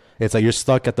chair. It's like you're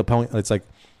stuck at the point. It's like,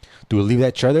 do we leave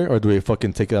that chair there or do we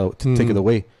fucking take it out take it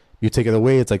away? You take it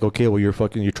away, it's like, okay, well you're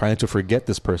trying to forget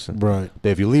this person. Right. But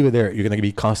if you leave it there, you're gonna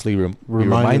be constantly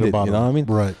reminded. You know what I mean?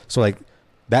 Right. So like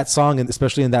that song, and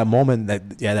especially in that moment,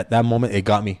 that moment, it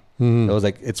got me. Mm-hmm. It was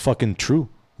like it's fucking true.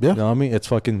 Yeah. You know what I mean? It's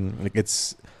fucking like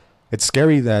it's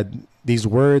scary that these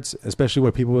words, especially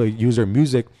where people use their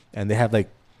music and they have like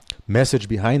message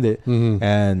behind it,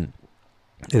 and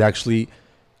it actually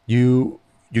you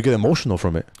get emotional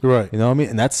from it. Right. You know what I mean?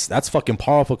 And that's fucking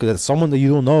powerful because someone that you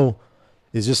don't know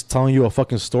is just telling you a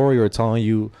fucking story or telling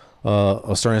you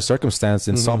a certain circumstance,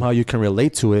 and somehow you can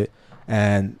relate to it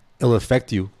and it'll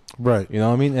affect you. Right. You know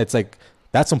what I mean? It's like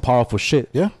that's some powerful shit.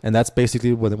 Yeah. And that's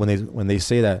basically when they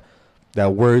say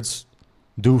that words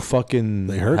do fucking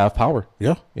have power.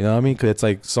 Yeah. You know what I mean? Because it's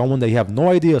like someone that you have no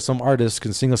idea, some artist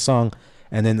can sing a song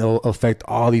and then it'll affect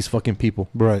all these fucking people.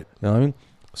 Right. You know what I mean?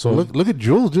 So look at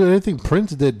Jules, dude. Anything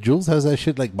Prince did, Jules has that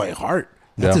shit like by heart.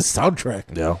 That's his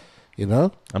soundtrack. Yeah. You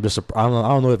know? I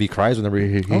don't know if he cries whenever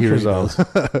he hears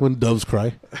when doves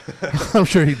cry. I'm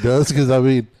sure he does because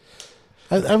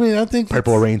I think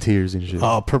Purple Rain tears and shit.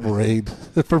 Oh, Purple Rain.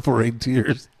 Purple Rain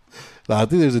tears. No, I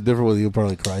think there's a different one you'll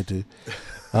probably cry to.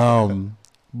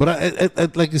 But I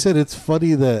like you said, it's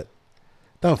funny that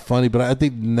not funny, but I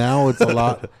think now it's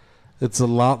a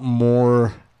lot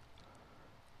more.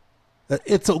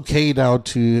 It's okay now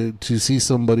to see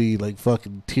somebody like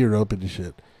fucking tear up and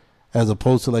shit, as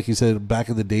opposed to like you said back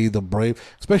in the day, the brave,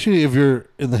 especially if you're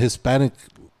in the Hispanic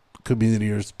community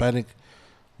or Hispanic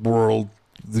world,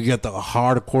 you get the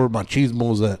hardcore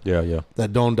machismos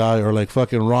that don't die, or like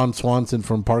fucking Ron Swanson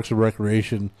from Parks and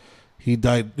Recreation. He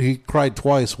died. He cried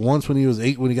twice. Once when he was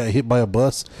 8 when he got hit by a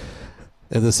bus,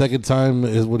 and the second time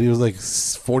is when he was like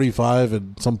 45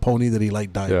 and some pony that he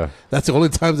like died. Yeah. That's the only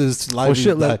time that his life. Well,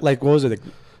 shit, like what was it?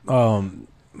 When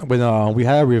we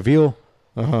had a reveal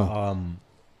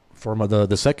for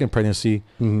the second pregnancy,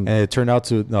 and it turned out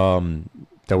to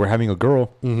that we're having a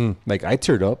girl. Like I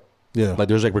teared up. Yeah. Like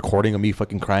there's like recording of me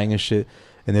fucking crying and shit,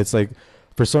 and it's like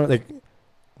for some like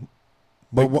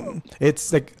But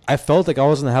it's like I felt like I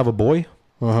was gonna have a boy,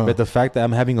 but the fact that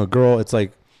I'm having a girl, it's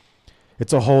like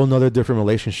it's a whole nother different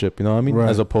relationship. You know what I mean? Right.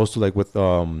 As opposed to like with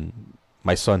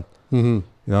my son. Mm-hmm. You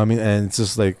know what I mean? And it's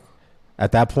just like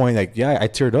at that point, like I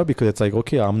teared up because it's like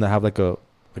okay, I'm gonna have like a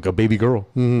baby girl.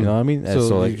 Mm-hmm. You know what I mean? And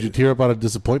so like, did you tear up out of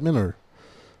disappointment or?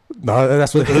 No,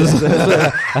 that's what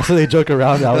they joke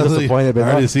around. I was disappointed, but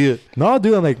I didn't see it. No,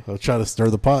 dude, I'm like, I was trying to stir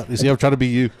the pot. You see, I'm trying to be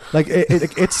you. Like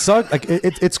it sucked. Like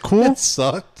it's cool. It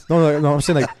sucked. No, I'm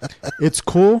saying like it's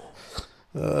cool.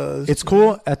 It's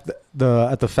cool at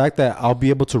the fact that I'll be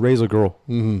able to raise a girl.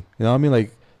 Mm-hmm. You know what I mean?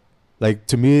 Like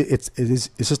to me, it's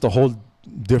just a whole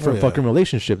different fucking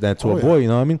relationship than to a boy. You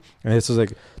know what I mean? And it's just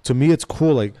like to me, it's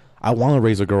cool. Like I want to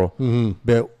raise a girl,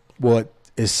 but what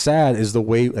is sad is the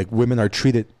way like women are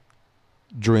treated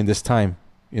during this time.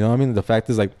 You know what I mean? The fact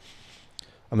is like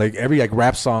I'm like every like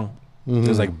rap song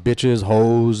there's like bitches,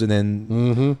 hoes, and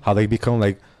then how they become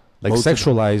like boats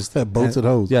sexualized. Boats and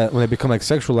hoes. Yeah, when they become like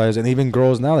sexualized, and even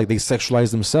girls now like they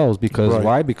sexualize themselves because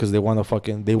why? Because they want to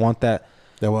fucking they want the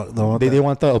approval. They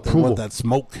want that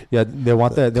smoke. Yeah, they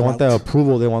want that. They want that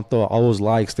approval. They want all those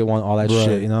likes. They want all that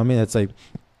shit. You know what I mean? It's like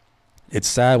it's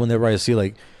sad whenever I see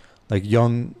like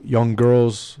young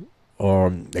girls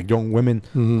or like young women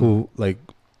who like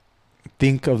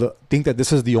think that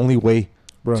this is the only way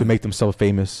to make themselves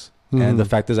famous, and the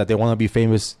fact is that they want to be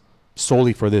famous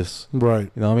solely for this,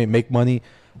 right? You know what I mean? Make money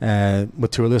and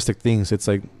materialistic things. It's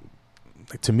like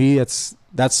to me,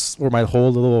 that's where my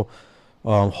whole little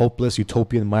hopeless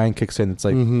utopian mind kicks in. It's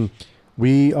like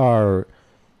we are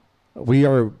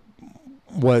what's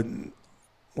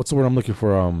the word I'm looking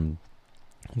for?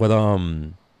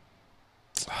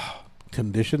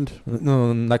 Conditioned?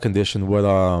 No, not conditioned. What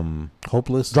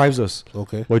hopeless drives us?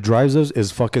 Okay. What drives us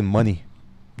is fucking money.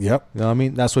 Yep. You know what I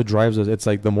mean? That's what drives us. It's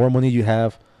like the more money you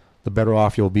have, the better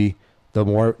off you'll be. The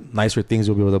more nicer things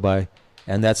you'll be able to buy,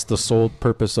 and that's the sole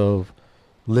purpose of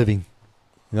living.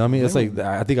 You know what I mean? It's like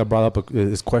I think I brought up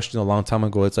this question a long time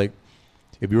ago. It's like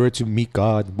if you were to meet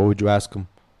God, what would you ask him?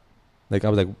 Like I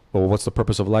was like, well, what's the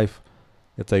purpose of life?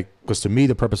 It's like because to me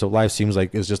the purpose of life seems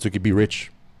like it's just to be rich.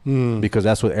 Because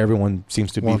that's what everyone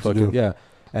seems to be fucking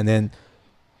and then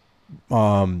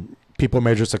people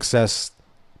measure success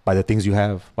by the things you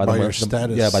have, by your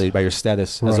status, by your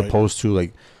status, as opposed to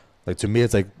like to me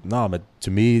it's like no, but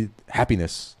to me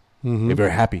happiness. If you're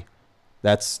happy,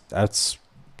 that's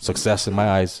success in my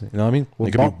eyes. You know what I mean? Well,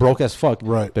 you can be broke as fuck,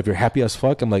 right? But if you're happy as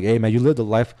fuck, I'm like, hey man, you lived a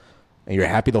life and you're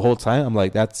happy the whole time. I'm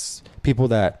like, that's people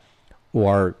that who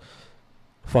are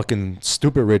fucking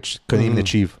stupid rich couldn't even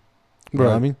achieve. You know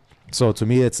what I mean? So to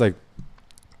me, it's like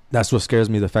that's what scares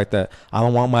me. The fact that I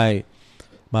don't want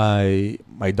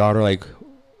my daughter like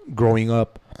growing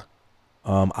up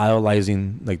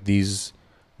idolizing like these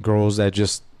girls that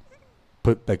just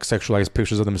put like sexualized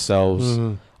pictures of themselves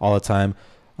all the time.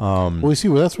 Well, you see,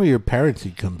 that's where your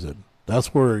parenting comes in.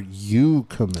 That's where you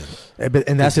come in.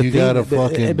 And that's the thing. Gotta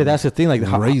fucking but that's the thing. Like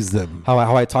raise them.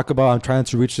 How I talk about, I'm trying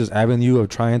to reach this avenue of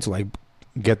trying to like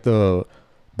get the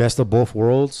best of both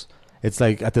worlds. It's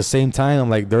like at the same time, I'm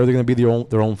like they're gonna be their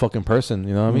own fucking person.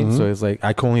 You know what I mean? So it's like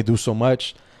I can only do so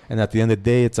much, and at the end of the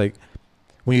day, it's like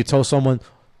when you tell someone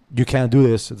you can't do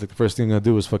this, it's like the first thing they're gonna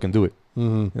do is fucking do it. You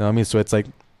know what I mean? So it's like,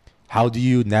 how do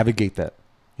you navigate that?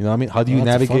 You know what I mean? How do you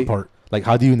navigate? The fun part. Like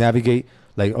how do you navigate?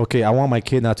 Like okay, I want my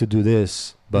kid not to do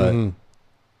this, but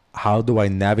how do I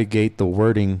navigate the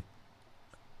wording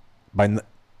by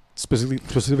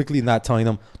specifically not telling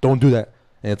them don't do that?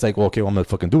 And it's like, well, okay, well, I'm gonna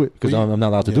fucking do it because I'm not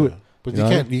allowed to do it. But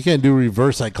you can't do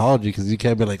reverse psychology because you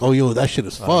can't be like, oh, yo, that shit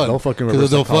is fun. Don't fucking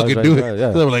reverse psychology. Don't fucking do it. Yeah.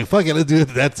 They're like, fuck it, let's do it.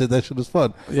 That's it. That shit is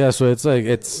fun. Yeah, so it's like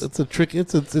it's a trick.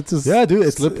 It's a dude,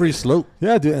 it's slippery slope.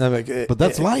 Yeah, dude. And I'm like, but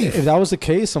that's life. If that was the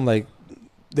case, I'm like,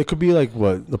 there could be like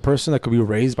the person that could be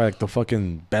raised by like the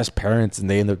fucking best parents, and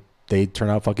they turn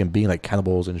out fucking being like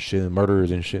cannibals and shit, and murderers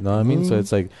and shit. You know what I mean? So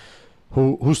it's like,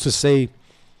 who's to say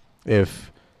if.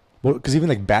 Well, because even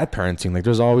like bad parenting, like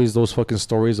there's always those fucking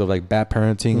stories of like bad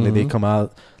parenting that they come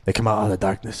out of the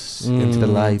darkness into the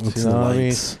light, you know what I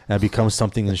mean? And become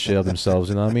something and shit of themselves,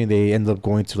 you know what I mean? They end up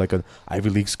going to like an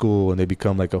Ivy League school and they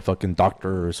become like a fucking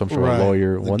doctor or some sort of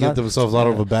lawyer. They get themselves out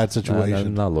of a bad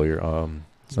situation. Not lawyer.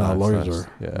 It's not lawyers or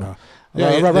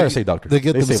I'd rather say doctor. They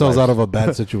get themselves out of a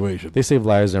bad situation. They save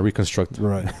lives and reconstruct.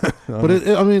 Right. But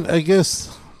I mean, I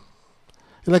guess,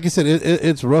 like you said,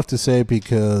 it's rough to say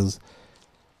because.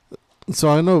 So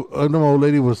I know my old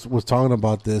lady was talking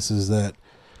about this. Is that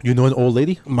you know an old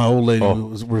lady? My old lady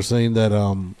were saying that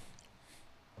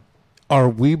are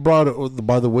we brought up,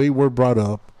 by the way we're brought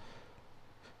up?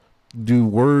 Do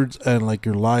words and like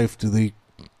your life do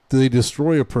they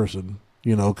destroy a person?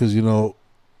 You know, because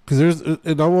because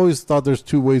and I've always thought there's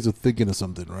two ways of thinking of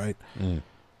something, right?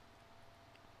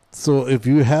 So if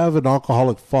you have an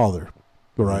alcoholic father,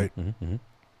 right, and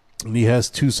he has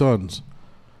two sons,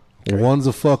 one's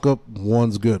a fuck up,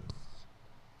 one's good.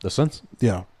 The sons?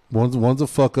 Yeah. One's a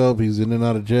fuck up. He's in and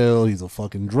out of jail. He's a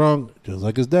fucking drunk, just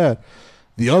like his dad.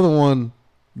 The other one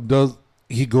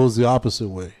he goes the opposite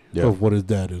way of what his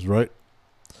dad is, right?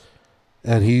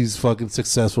 And he's fucking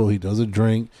successful. He doesn't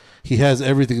drink. He has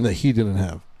everything that he didn't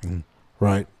have,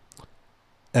 right?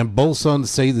 And both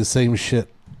sons say the same shit,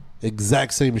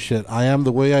 exact same shit. I am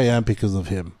the way I am because of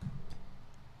him,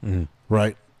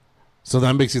 right? So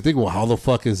that makes you think, well, how the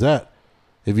fuck is that?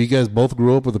 If you guys both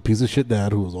grew up with a piece of shit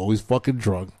dad who was always fucking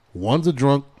drunk, one's a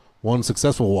drunk, one's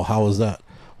successful, well, how is that?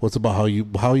 What's about how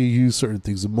you use certain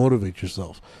things to motivate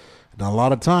yourself? Now, a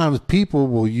lot of times people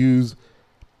will use,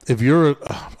 if you're,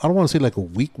 I don't want to say like a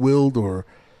weak-willed or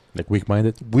like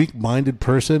weak-minded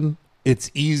person,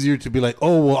 it's easier to be like,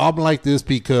 oh, well, I'm like this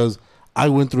because I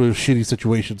went through a shitty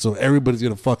situation, so everybody's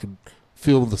going to fucking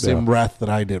feel the same wrath that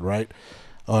I did, right?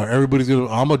 Or everybody's going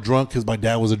to, I'm a drunk because my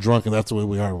dad was a drunk and that's the way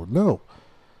we are. No.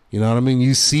 You know what I mean?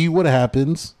 You see what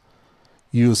happens.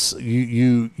 You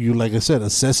like I said,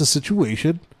 assess a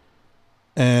situation.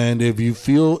 And if you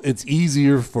feel it's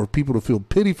easier for people to feel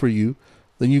pity for you,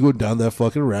 then you go down that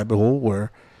fucking rabbit hole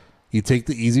where you take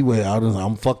the easy way out and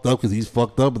I'm fucked up because he's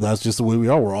fucked up, but that's just the way we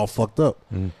are. We're all fucked up.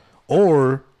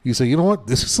 Or you say, you know what?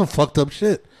 This is some fucked up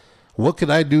shit. What can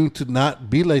I do to not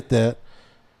be like that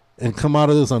and come out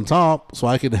of this on top so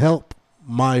I can help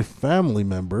my family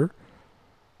member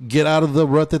get out of the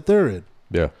rut that they're in?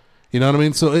 Yeah. You know what I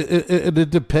mean? So it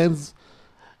depends.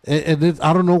 And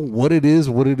I don't know what it is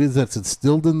that's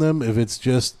instilled in them. If it's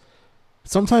just,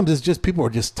 sometimes it's just people are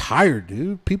just tired,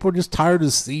 dude. People are just tired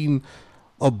of seeing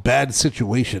a bad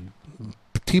situation.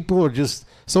 People are just,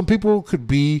 some people could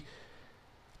be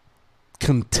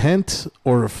content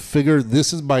or figure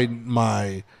this is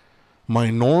my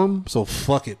norm, so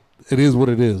fuck it. It is what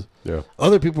it is. Yeah.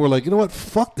 Other people were like, you know what?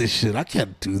 Fuck this shit. I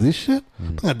can't do this shit.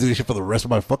 I'm not gonna do this shit for the rest of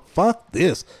my fuck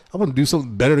this. I'm gonna do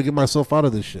something better to get myself out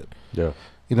of this shit. Yeah.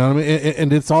 You know what I mean?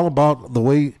 And it's all about the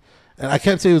way. And I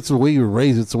can't say it's the way you're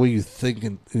raised. It's the way you think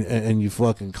and you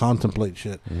fucking contemplate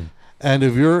shit. And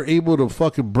if you're able to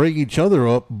fucking bring each other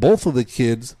up, both of the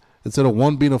kids, instead of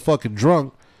one being a fucking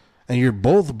drunk, and you're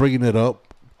both bringing it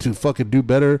up to fucking do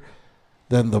better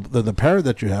than the parent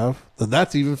that you have, then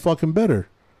that's even fucking better.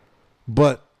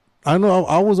 But I know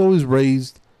I was always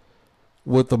raised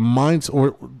with the mindset,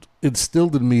 or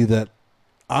instilled in me that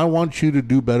I want you to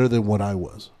do better than what I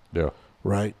was. Yeah.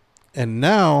 Right. And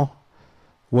now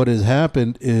what has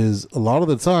happened is a lot of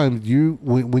the time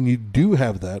when you do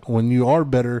have that, when you are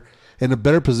better in a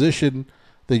better position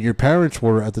than your parents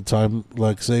were at the time,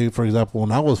 like say, for example,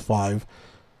 when I was 5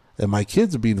 and my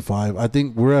kids are being 5, I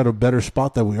think we're at a better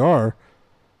spot than we are,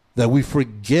 that we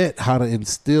forget how to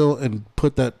instill and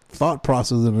put that thought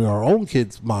process in our own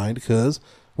kids' mind because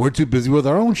we're too busy with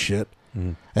our own shit.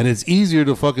 And it's easier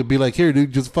to fucking be like, here,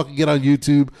 dude, just fucking get on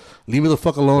YouTube. Leave me the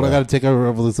fuck alone. I got to take care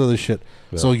of this other shit.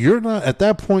 So you're not, at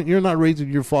that point, you're not raising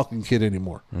your fucking kid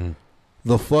anymore.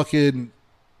 The fucking,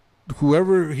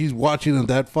 whoever he's watching at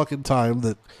that fucking time,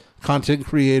 the content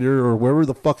creator or whoever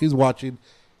the fuck he's watching,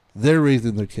 they're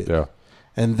raising their kid. Yeah.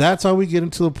 And that's how we get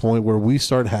into the point where we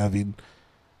start having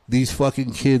these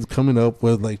fucking kids coming up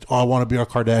with like, oh, I want to be a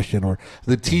Kardashian, or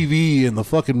the TV and the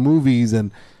fucking movies,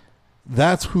 and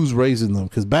that's who's raising them.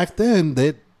 Because back then,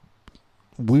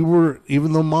 we were,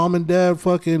 even though mom and dad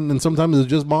fucking, and sometimes it was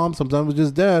just mom, sometimes it was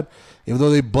just dad, even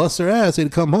though they bust their ass,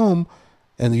 they'd come home,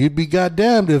 and you'd be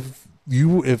goddamned if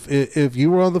you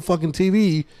were on the fucking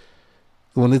TV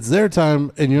when it's their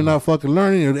time and you're not fucking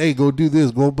learning. Or, hey, go do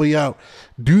this, go be out,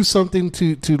 do something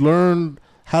to learn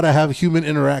how to have human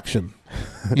interaction.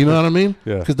 You know what I mean?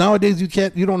 Yeah. Because nowadays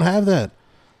you don't have that.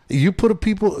 You put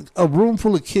a room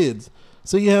full of kids.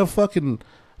 So you have fucking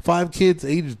 5 kids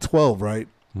aged 12, right?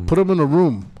 Put them in a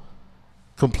room,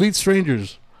 complete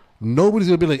strangers. Nobody's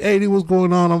gonna be like, "Hey, dude, what's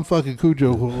going on? I'm fucking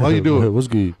Kujo. How you doing? What's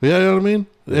good?" Yeah, you know what I mean?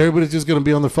 Everybody's just gonna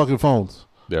be on their fucking phones.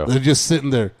 Yeah, they're just sitting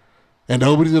there, and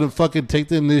nobody's gonna fucking take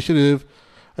the initiative.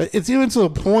 It's even to the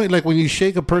point like when you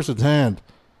shake a person's hand.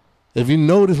 If you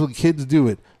notice when kids do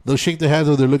it, they'll shake their hands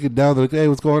or they're looking down. They're like, "Hey,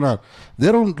 what's going on?"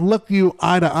 They don't look you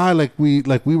eye to eye like we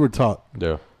were taught.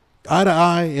 Yeah. Eye to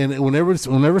eye, and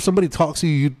whenever somebody talks to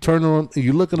you, you turn on,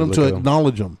 you look at them to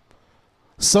acknowledge them.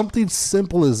 Something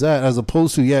simple as that, as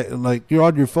opposed to like you're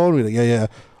on your phone, you're like, yeah,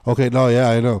 okay, no, yeah,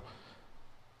 I know.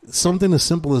 Something as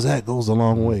simple as that goes a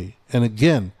long way. And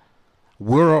again,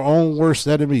 we're our own worst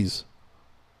enemies.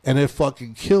 And it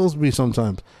fucking kills me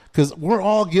sometimes. Because we're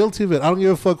all guilty of it. I don't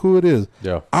give a fuck who it is.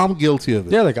 Yeah. I'm guilty of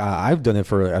it. Yeah, like I've done it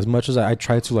for as much as I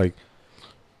try to like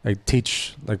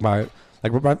teach like my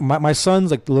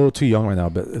son's like a little too young right now,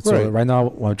 but so right now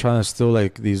I'm trying to instill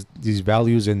like these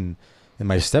values in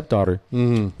my stepdaughter.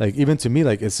 Mm-hmm. Like even to me,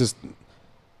 like it's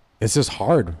just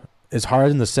hard. It's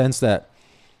hard in the sense that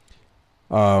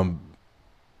I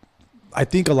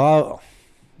think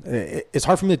it's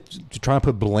hard for me to try and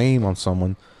put blame on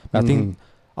someone. I think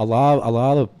a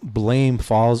lot of blame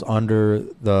falls under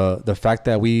the fact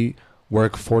that we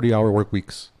work 40-hour work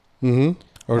weeks. Mm-hmm.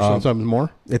 Or sometimes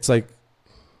more. It's like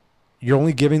you're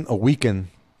only given a weekend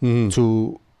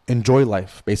to enjoy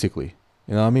life, basically.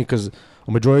 You know what I mean? Because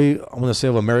a majority, I'm going to say,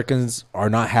 of Americans are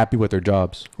not happy with their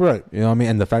jobs. Right. You know what I mean?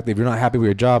 And the fact that if you're not happy with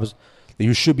your jobs, then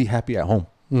you should be happy at home.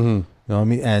 Mm-hmm. You know what I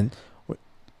mean? And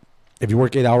if you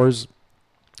work 8 hours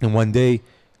in one day,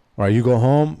 or you go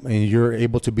home and you're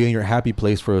able to be in your happy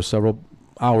place for several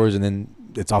hours and then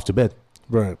it's off to bed.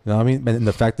 Right. You know what I mean? And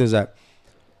the fact is that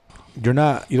you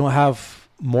don't have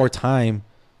more time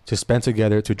to spend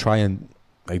together to try and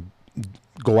like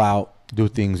go out, do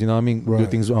things, you know what I mean? Right. Do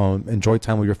things, enjoy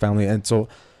time with your family. And so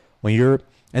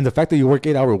and the fact that you work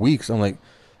 8-hour weeks, I'm like,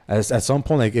 at some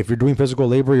point, like if you're doing physical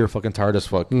labor, you're fucking tired as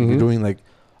fuck. If you're doing like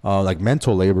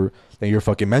mental labor, then you're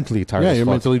fucking mentally tired as fuck. Yeah, you're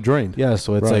mentally drained. Yeah,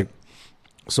 so it's like,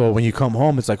 so when you come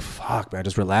home, it's like, fuck, man,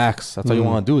 just relax. That's all you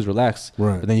want to do is relax.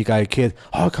 Right. But then you got a kid,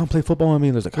 come play football with me.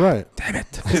 And it's like, right, damn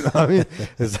it. You know what I mean?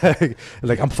 It's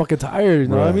like I'm fucking tired. You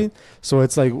know what I mean? So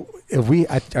it's like,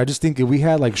 I just think if we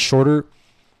had like shorter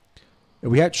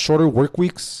work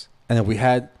weeks and if we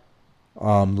had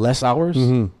less hours,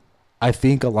 I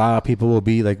think a lot of people will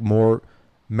be like more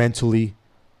mentally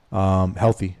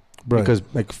healthy. Right. Because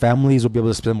like families will be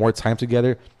able to spend more time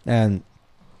together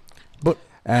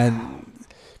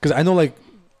because I know, like,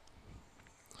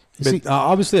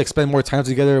 obviously, like, spend more time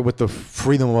together with the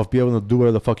freedom of being able to do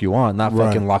whatever the fuck you want, not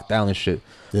fucking locked down and shit.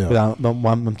 Yeah. But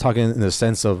I'm talking in the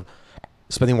sense of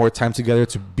spending more time together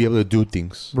to be able to do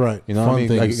things. Right. You know what I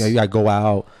mean? Like, go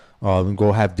out,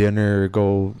 go have dinner,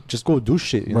 go do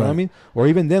shit. You know what I mean? Or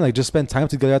even then, like, just spend time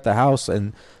together at the house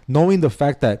and knowing the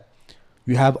fact that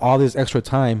you have all this extra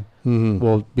time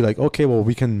will be like, okay, well,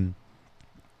 we can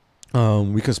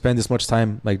spend this much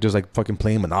time like just like fucking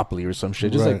playing Monopoly or some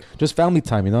shit, just family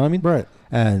time, you know what I mean? Right.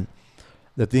 And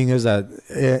the thing is that,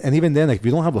 and even then, like if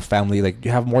you don't have a family, like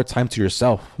you have more time to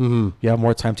yourself. You have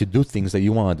more time to do things that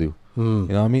you want to do. You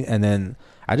know what I mean? And then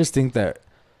I just think that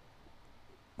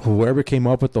whoever came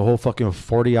up with the whole fucking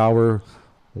 40-hour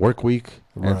work week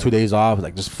and 2 days off,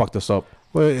 like just fucked us up.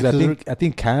 Well, I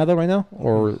think Canada right now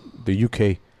or the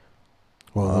UK.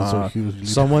 Well, that's so huge.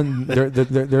 Someone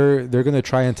they're gonna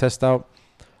try and test out.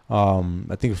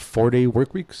 I think 4-day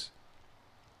work weeks.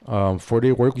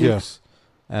 4-day work weeks.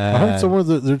 I heard somewhere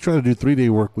that they're trying to do 3-day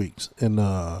work weeks, and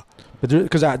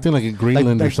because I think like in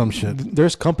Greenland or some shit.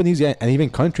 There's companies and even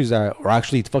countries that are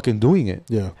actually fucking doing it.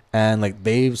 Yeah, and like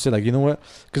they've said, like, you know what?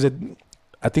 Because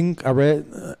I think I read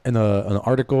in an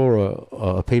article or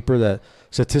a paper that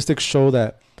statistics show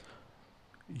that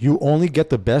you only get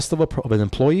the best of an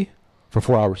employee for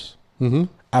 4 hours.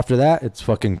 After that, it's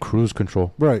fucking cruise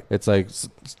control. Right. It's like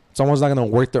someone's not gonna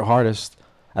work their hardest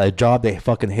at a job they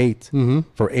fucking hate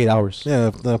for 8 hours. Yeah,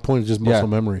 at that point, it's just muscle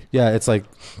memory. Yeah, it's like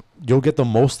you'll get the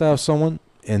most out of someone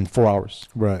in 4 hours.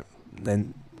 Right.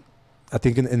 And I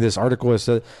think in this article it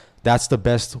said that's the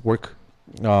best work.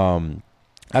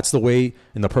 That's the way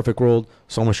in the perfect world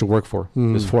someone should work for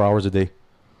is 4 hours a day.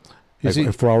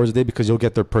 Like 4 hours a day, because you'll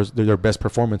get their best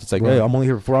performance. It's like, hey, I'm only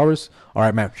here for 4 hours. All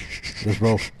right, man. Let's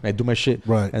roll. I do my shit.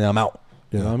 Right. And then I'm out.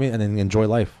 Yeah. You know what I mean? And then enjoy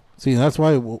life. See, that's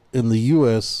why in the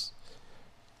U.S.,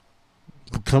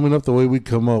 coming up the way we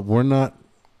come up, we're not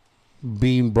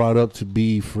being brought up to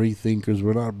be free thinkers.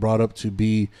 We're not brought up to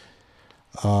be,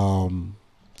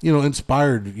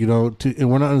 inspired, and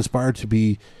we're not inspired to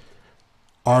be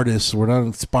artists. We're not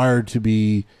inspired to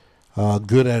be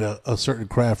good at a certain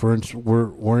craft.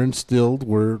 We're instilled,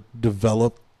 we're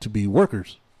developed to be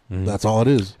workers. That's all it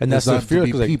is. And that's the fear,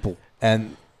 because people.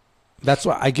 And that's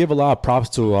why I give a lot of props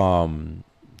to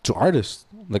artists,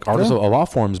 like artists of all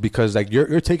forms, because like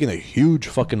you're taking a huge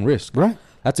fucking risk. Right.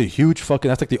 That's a huge fucking.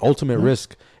 That's like the ultimate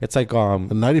risk. It's like 90%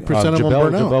 of them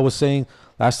burn out. Jabel was saying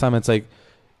last time. It's like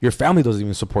your family doesn't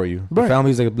even support you. Right. Your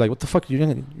family's like what the fuck, you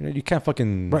can't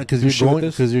fucking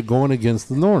because you're going against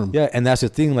the norm. Yeah, and that's the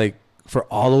thing. Like for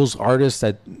all those artists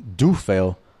that do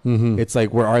fail, it's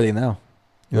like, where are they now?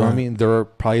 You know what I mean? They're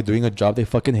probably doing a job they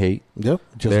fucking hate. Yep.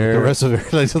 Just like the rest of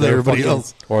it, like everybody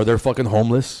else. Or they're fucking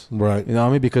homeless. Right. You know what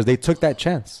I mean? Because they took that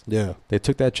chance. Yeah. They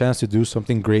took that chance to do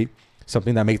something great.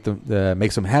 something that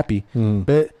makes them happy,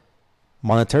 but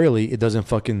monetarily it doesn't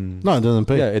fucking it doesn't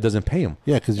pay. Yeah, it doesn't pay them.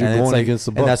 Yeah, because you're going against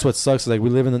the buck. And that's what sucks. Like we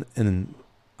live in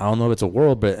I don't know if it's a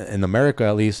world, but in America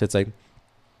at least, it's like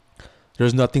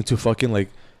there's nothing to fucking like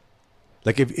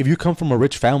if you come from a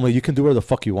rich family, you can do whatever the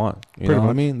fuck you want. You know what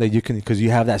I mean? Like you can, because you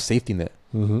have that safety net.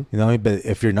 You know what I mean? But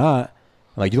if you're not,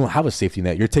 like, you don't have a safety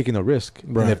net, you're taking a risk.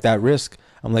 Right. And if that risk,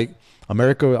 I'm like,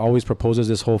 America always proposes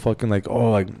this whole fucking like,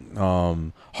 oh, like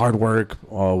hard work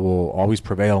will always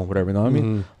prevail, whatever. You know what I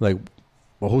mean? Like,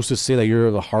 well, who's to say that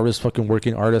you're the hardest fucking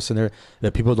working artist in there,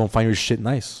 that people don't find your shit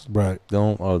nice? Right. They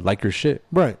don't like your shit.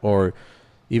 Right. Or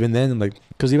even then, like,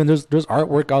 because even there's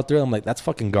artwork out there, I'm like, that's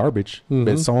fucking garbage.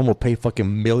 But someone will pay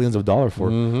fucking millions of dollars for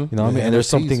it. You know what I mean? And there's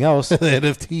something else. The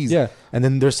NFTs. Yeah. And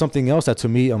then there's something else that to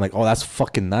me, I'm like, oh, that's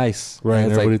fucking nice. Right.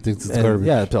 And everybody thinks it's garbage.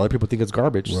 Yeah. Other people think it's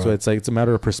garbage. Right. So it's like, it's a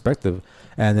matter of perspective.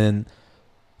 And then,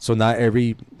 so not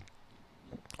every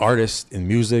artist in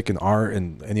music and art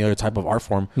and any other type of art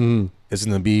form is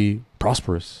going to be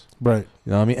prosperous. Right.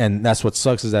 You know what I mean? And that's what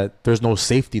sucks, is that there's no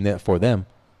safety net for them.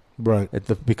 Right.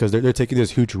 Because they're taking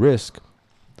this huge risk,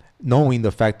 knowing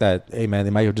the fact that, hey, man,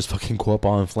 they might just fucking go up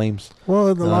all in flames. Well,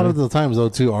 a lot of the times, though,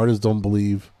 too, artists don't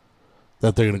believe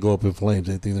that they're going to go up in flames.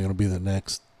 They think they're going to be the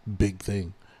next big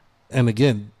thing. And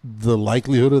again, the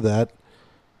likelihood of that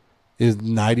is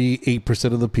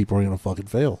 98% of the people are going to fucking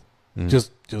fail.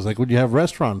 Just like when you have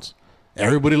restaurants.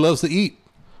 Everybody loves to eat.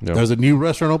 Yep. There's a new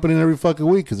restaurant opening every fucking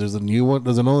week because there's a new one.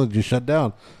 There's another that just shut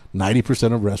down.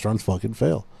 90% of restaurants fucking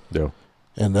fail. Yeah.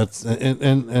 And that's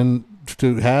and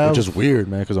to have, which is weird,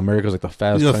 man, because America's like the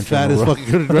fattest country. The fattest fucking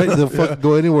country, right? They'll fucking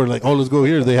go anywhere. Like, oh, let's go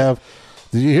here. They have.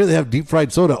 Did you hear they have deep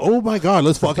fried soda? Oh my god,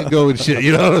 let's fucking go and shit.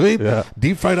 You know what I mean? Yeah.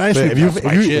 Deep fried ice cream.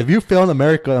 If you fail in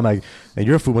America, I'm like, and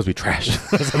your food must be trash.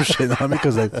 Some shit on me,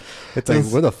 because like, it's like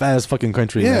we're the fattest fucking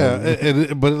country.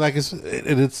 Yeah, but like it's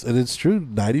true.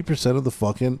 90% of the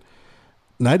fucking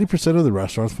 90% of the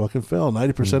restaurants fucking fail.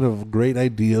 90% of great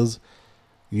ideas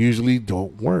usually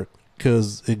don't work,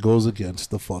 because it goes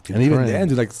against the fucking and even then,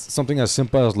 dude, like something as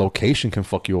simple as location can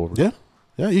fuck you over. Yeah.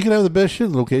 Yeah, you can have the best shit.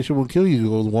 The location will kill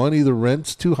you. One, either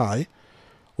rent's too high,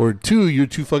 or two, you're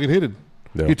too fucking hidden.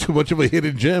 Yeah. You're too much of a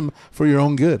hidden gem for your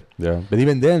own good. Yeah, but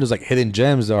even then, there's like hidden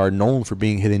gems that are known for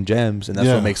being hidden gems, and that's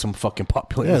what makes them fucking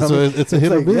popular. Yeah, so it's a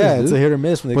hit or miss. Yeah, it's a hit or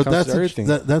miss when it comes to everything.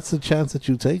 That's the chance that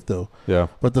you take, though. Yeah.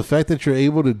 But the fact that you're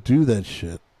able to do that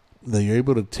shit, that you're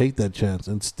able to take that chance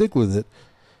and stick with it,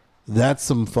 that's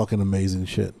some fucking amazing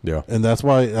shit. Yeah. And that's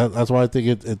why I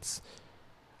think it's.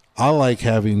 I like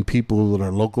having people that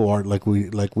are local art, like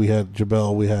we had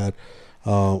Jabel, we had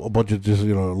a bunch of just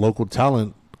local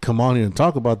talent come on here and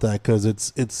talk about that, because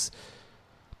it's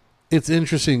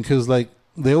interesting, because like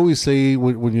they always say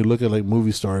when you look at like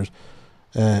movie stars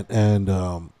and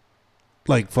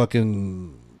like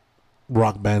fucking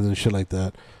rock bands and shit like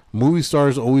that, movie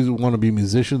stars always want to be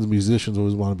musicians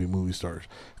always want to be movie stars,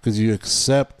 because you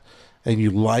accept and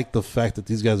you like the fact that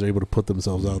these guys are able to put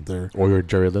themselves out there. Or you're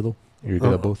Jared Leto. You're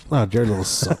good at both. No, Jared Leto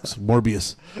sucks.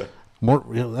 Morbius.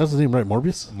 That's his name, right?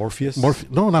 Morbius? Morpheus?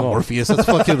 No, not Morpheus. That's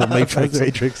fucking the Matrix.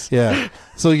 Matrix. Yeah.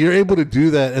 So you're able to do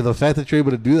that, and the fact that you're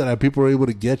able to do that and people are able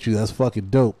to get you, that's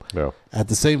fucking dope. Yeah. At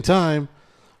the same time,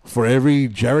 for every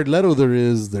Jared Leto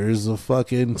there's a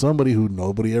fucking somebody who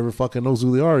nobody ever fucking knows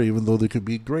who they are, even though they could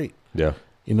be great. Yeah.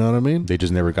 You know what I mean? They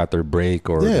just never got their break,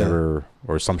 or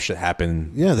some shit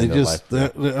happened. Yeah, they just,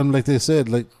 and like they said,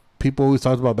 like, people always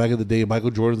talked about back in the day,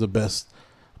 Michael Jordan's the best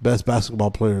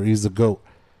basketball player. He's the GOAT.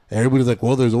 Everybody's like,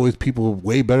 well, there's always people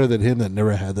way better than him that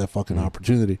never had that fucking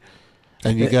opportunity.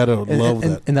 And you got to love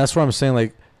that. And that's what I'm saying.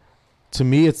 Like, to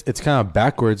me, it's kind of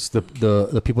backwards.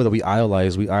 The people that we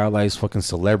idolize fucking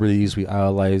celebrities. We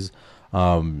idolize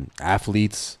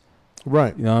athletes.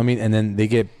 Right. You know what I mean? And then they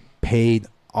get paid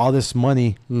all this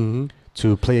money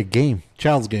to play a game.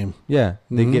 Child's game. Yeah.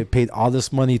 They get paid all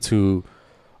this money to...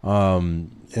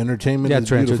 entertainment is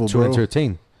beautiful, to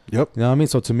entertain. Yep. You know what I mean?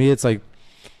 So to me, it's like,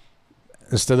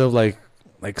 instead of like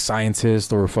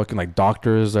scientists or fucking like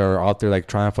doctors that are out there like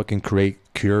trying to fucking create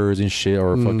cures and shit,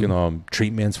 or fucking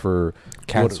treatments for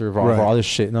cancer, for all this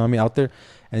shit, you know what I mean, out there.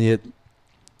 And yet,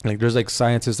 like, there's like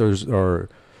scientists or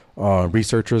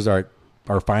researchers that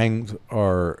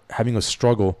are having a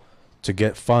struggle to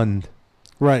get fund.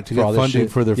 Right, to get funding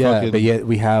for their fucking... But yet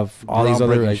we have all these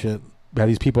other like shit. We have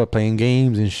these people playing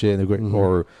games and shit,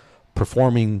 or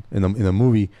performing in a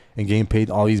movie and getting paid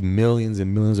all these millions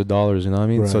and millions of dollars. You know what I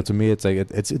mean? Right. So to me, it's like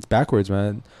it's backwards,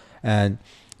 man. And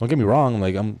don't get me wrong,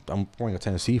 like I'm wearing a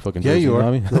Tennessee fucking jersey. Yeah, you are. Know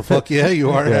what I mean? The fuck yeah,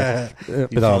 you are. You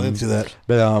fell into that.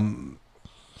 But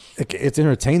it's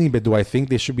entertaining. But do I think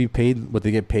they should be paid what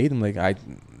they get paid? I'm like,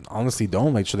 honestly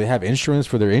don't. Like, should they have insurance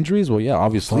for their injuries? Well, yeah,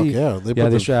 obviously. Fuck yeah.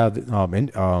 They should have. The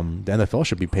NFL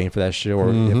should be paying for that shit, or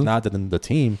if not, then the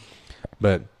team.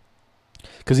 But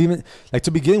because even like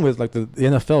to begin with, like the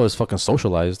NFL is fucking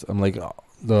socialized. I'm like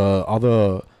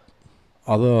the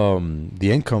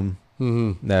income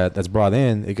that's brought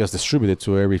in, it gets distributed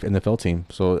to every NFL team.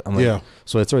 So I'm like,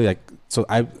 so it's already like, so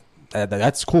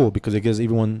that's cool because it gives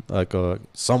everyone like a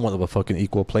somewhat of a fucking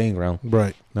equal playing ground.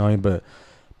 Right. You know what I mean?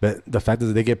 But the fact that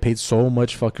they get paid so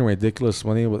much fucking ridiculous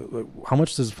money. How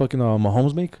much does fucking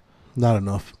Mahomes make? Not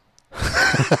enough.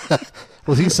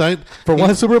 Well, he signed for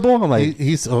one Super Bowl. I'm like,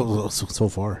 he's so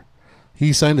far.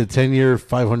 He signed a 10-year,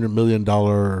 $500 million.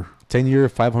 10-year,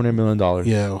 $500 million.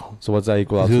 Yeah. So what's that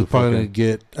equal out to? He was probably going to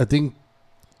get, I think,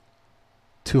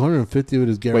 250 of it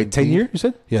is guaranteed. Wait, 10 year? You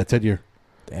said? Yeah, 10 year.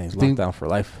 Damn, he's locked down for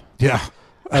life. Yeah.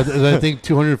 I think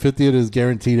 250 of it is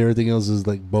guaranteed. Everything else is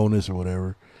like bonus or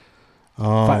whatever.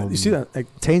 You see that? Like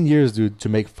 10 years, dude, to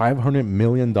make $500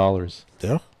 million.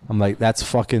 Yeah. I'm like, that's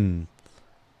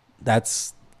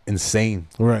insane.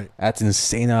 Right. That's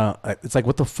insane. It's like,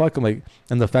 what the fuck? I'm like,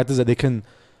 and the fact is that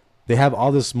they have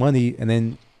all this money, and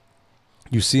then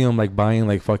you see them like buying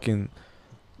like fucking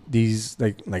these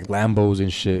like Lambos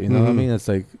and shit. You know what I mean? It's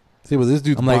like, see what this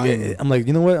dude's I'm like,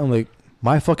 you know what? I'm like,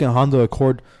 my fucking Honda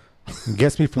Accord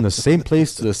gets me from the same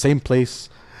place to the same place.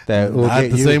 That will not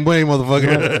get the you. Same way,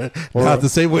 motherfucker. Not the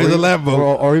same way as the Lambo.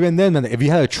 Or even then, man, if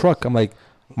you had a truck, I'm like,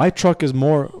 my truck is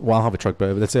more. Well, I don't have a truck,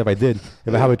 but let's say if I did,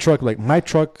 if I have a truck, like my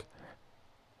truck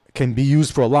can be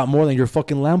used for a lot more than your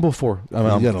fucking Lambo for. I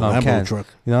mean, you got a Lambo truck.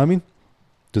 You know what I mean?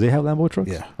 Do they have Lambo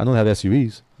trucks? Yeah. I know they have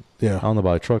SUVs. Yeah. I don't know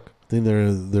about a truck. I think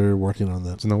they're working on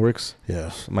that. It's in the works.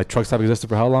 Yeah. My trucks have existed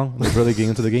for how long? They're really getting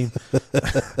into the game.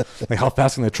 Like how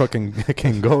fast can the truck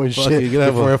can go and shit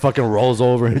before it fucking rolls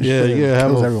over and shit. Yeah, you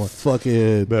have a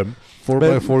fucking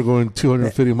 4x4 going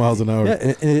 250 miles an hour.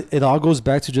 Yeah, and it all goes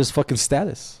back to just fucking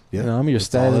status. Yeah. You know what I mean? Your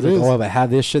status. Like, oh, if I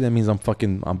have this shit, that means I'm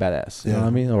badass. You know what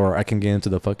I mean? Or I can get into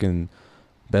the fucking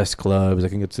best clubs. I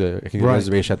can get a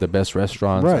reservation at the best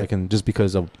restaurants. Right. I can, just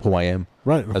because of who I am.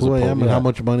 Right. Who I am and how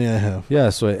much money I have. Yeah.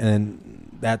 So,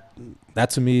 and that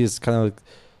to me is kind of like,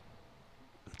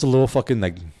 it's a little fucking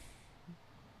like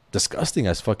disgusting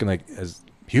as fucking like as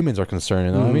humans are concerned.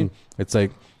 You know what I mean? It's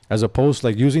like, as opposed to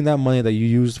like using that money that you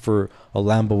used for a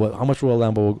Lambo. How much will a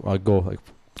Lambo go? Like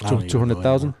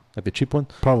 200,000? Like the cheap one?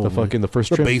 Probably. The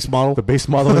first trim? Base model? The base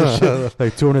model and shit.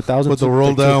 Like 200,000. With the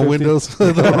roll down windows.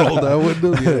 The roll down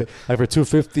windows. Yeah. Like for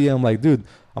 250, I'm like, dude,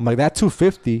 that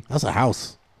 250. That's a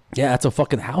house. Yeah, that's a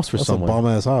fucking house for someone. That's a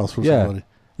bomb ass house for somebody.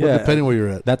 Yeah. Depending where you're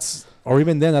at. Or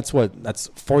even then, that's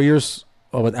 4 years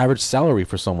of an average salary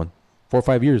for someone. 4 or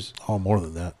 5 years. Oh, more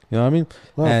than that. You know what I mean?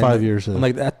 Well, 5 years. I'm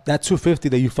like, that 250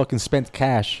 that you fucking spent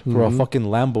cash for a fucking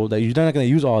Lambo that you're not going to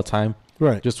use all the time.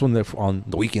 Right. Just when they're on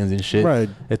the weekends and shit. Right.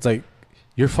 It's like,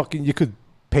 you could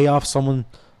pay off someone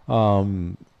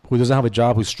who doesn't have a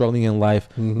job, who's struggling in life.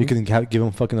 You can give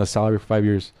them fucking a salary for 5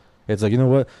 years. It's like, you know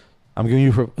what? I'm giving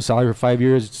you a salary for 5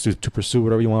 years to pursue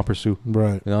whatever you want to pursue.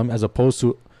 Right. You know, as opposed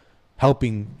to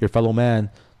helping your fellow man.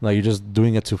 Like, you're just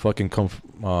doing it to fucking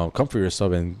comfort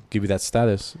yourself and give you that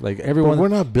status. Like, everyone. But we're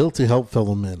not built to help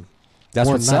fellow men. That's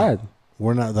what's sad.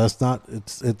 We're not. That's not.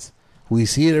 It's. We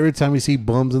see it every time we see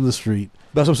bums in the street.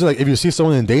 That's what I'm saying. Like, if you see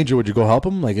someone in danger, would you go help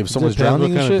them? Like, if someone's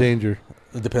drowning, what kind of danger?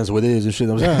 It depends what it is and shit.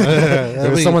 If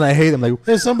it's someone I hate, I'm like,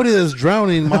 if somebody that's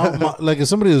drowning, if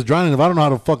somebody is drowning, if I don't know how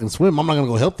to fucking swim, I'm not gonna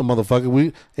go help the motherfucker.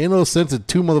 We ain't no sense in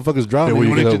two motherfuckers drowning.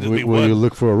 Will you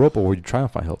look for a rope, or will you try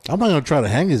and find help? I'm not gonna try to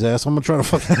hang his ass. I'm gonna try to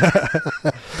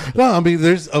fucking. No, I mean,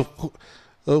 there's of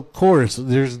course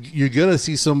you're gonna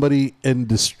see somebody in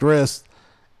distress.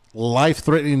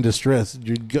 Life-threatening distress.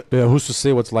 Who's to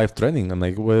say what's life-threatening? I'm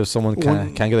like, what if someone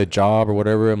can't get a job or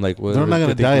whatever? I'm like, they're not going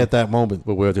to die at that moment.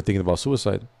 But what if they're thinking about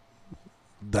suicide?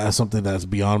 That's something that's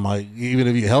beyond my. Even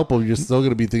if you help them, you're still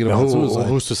going to be thinking about suicide.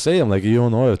 Who's to say? I'm like, you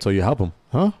don't know it until you help them.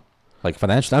 Huh? Like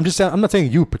financially, I'm just saying. I'm not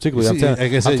saying you particularly. See, like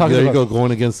I said, there you go,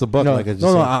 going against the buck.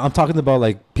 No, I'm talking about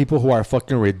like people who are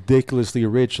fucking ridiculously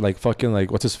rich, like fucking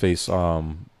like what's his face?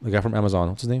 The guy from Amazon.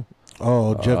 What's his name?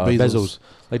 Oh, Jeff Bezos.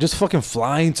 Like just fucking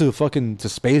flying to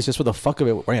space just for the fuck of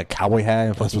it, wearing a cowboy hat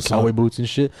and fucking cowboy boots and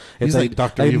shit. It's like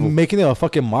Dr. Evil. Making it a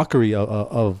fucking mockery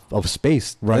of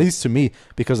space, right? At least to me,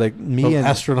 because like me and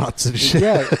astronauts and shit.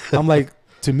 Yeah, I'm like,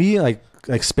 to me, like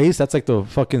space, that's like the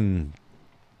fucking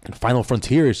final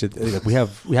frontier. Like we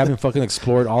haven't fucking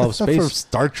explored all of space. From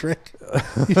Star Trek.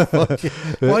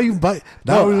 Why you buy?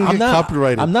 Now we're gonna get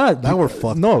copyrighted. I'm not. Now we're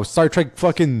fucked. No, Star Trek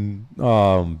fucking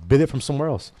bid it from somewhere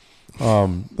else.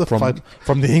 From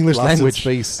the English language.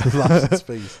 Lost in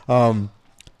space.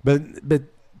 But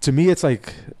to me, it's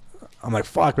like, I'm like,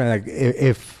 fuck, man. Like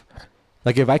if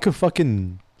Like if I could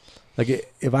fucking, like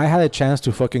if I had a chance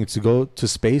to fucking to go to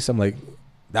space, I'm like,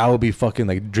 that would be fucking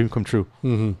like dream come true.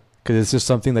 Mm-hmm. Cause it's just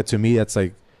something that to me that's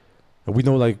like, we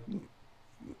know like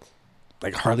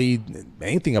hardly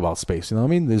anything about space. You know what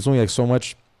I mean? There's only like so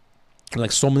much,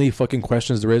 like so many fucking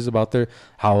questions there is about there.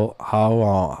 How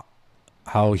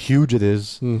huge it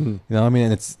is. Mm-hmm. You know what I mean?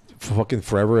 And it's fucking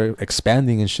forever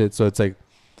expanding and shit. So it's like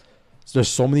there's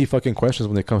so many fucking questions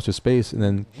when it comes to space. And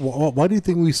then why do you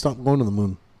think we stopped going to the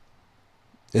moon?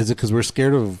 Is it because we're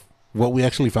scared of what we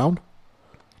actually found?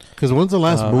 Because when's the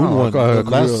last moon one?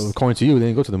 According to you, they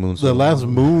didn't go to the moon. So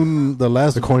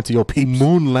According to your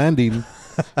moon landing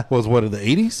was what, in the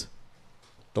 80s?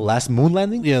 The last moon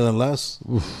landing? Yeah, the last.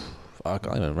 Fuck, I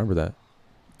don't even remember that.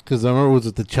 Because I remember, was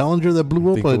it the Challenger that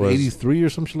blew up in 83 or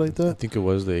some shit like that? I think it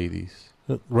was the 80s.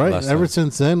 Right? Ever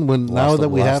since then, now that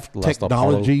we have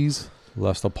technologies.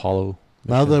 Last Apollo.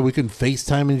 Now that we can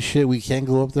FaceTime and shit, we can't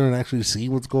go up there and actually see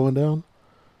what's going down.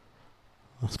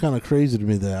 It's kind of crazy to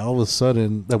me that all of a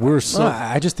sudden that we're so.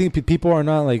 I just think people are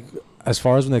not like, as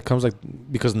far as when it comes like,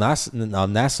 because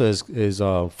NASA is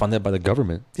funded by the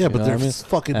government. Yeah, but they're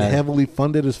fucking heavily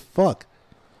funded as fuck,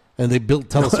 and they built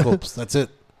telescopes. That's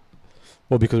it.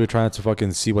 Well, because we're trying to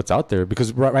fucking see what's out there.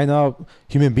 Because right now,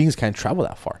 human beings can't travel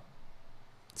that far.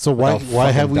 So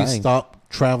why have we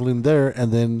stopped traveling there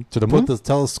and then to the moon? Put the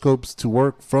telescopes to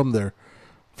work from there,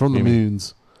 from the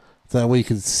moons? So that way you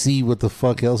can see what the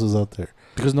fuck else is out there.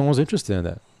 Because no one's interested in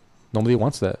that. Nobody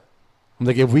wants that.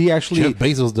 Like if we actually, Jeff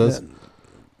Bezos does.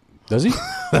 Does he?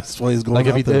 That's why he's going.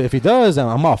 Like if he does,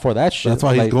 I'm all for that shit. That's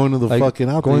why he's going to the fucking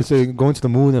out going to the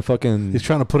moon and fucking. He's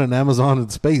trying to put an Amazon in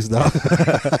space, dog.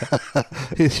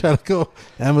 He's trying to go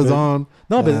Amazon.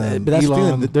 But that's the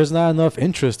thing. There's not enough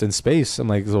interest in space. I'm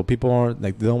like, so people aren't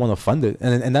like, they don't want to fund it,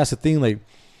 and that's the thing. Like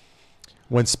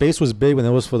when space was big, when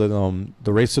it was for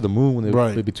the race to the moon,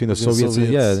 between the Soviets.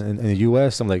 And the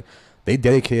U.S. I'm like, they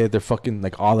dedicated their fucking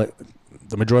like all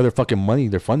the majority of their fucking money,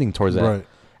 their funding towards that. Right.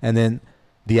 And then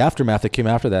the aftermath that came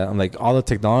after that, I'm like, all the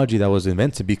technology that was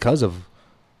invented because of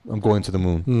going to the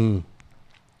moon.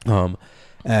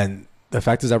 And the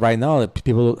fact is that right now that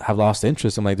people have lost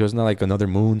interest. I'm like, there's not like another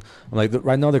moon. I'm like,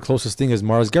 right now the closest thing is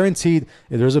Mars. Guaranteed,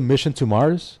 if there's a mission to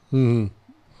Mars,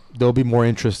 there'll be more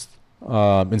interest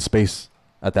in space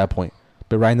at that point.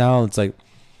 But right now, it's like,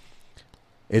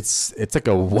 it's like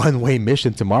a one-way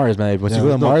mission to Mars, man. Once you go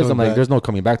to Mars, I'm like, there's no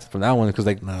coming back from that one, because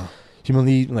like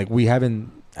humanly, like we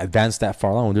haven't advanced that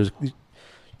far along.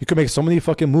 You could make so many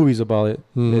fucking movies about it.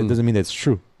 It doesn't mean it's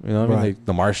true. You know what I mean? Like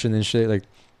The Martian and shit. Like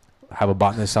have a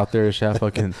botanist out there and shit.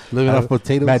 Fucking living off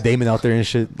potatoes. Matt Damon out there and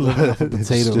shit. Living off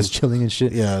potatoes. Just chilling and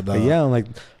shit. Yeah, but yeah. I'm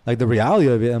like the reality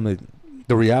of it. I'm like,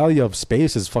 the reality of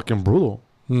space is fucking brutal.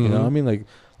 You know what I mean?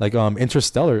 Like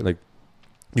Interstellar. Like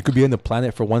you could be in the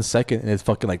planet for 1 second and it's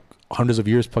fucking like hundreds of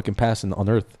years fucking passing on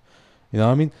Earth. You know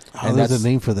what I mean? And there's a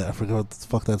name for that. I forgot what the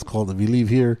fuck that's called. If you leave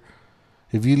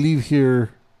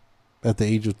here at the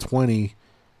age of 20,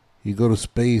 you go to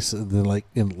space, and then like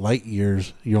in light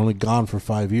years, you're only gone for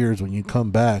 5 years. When you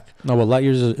come back, no, well, light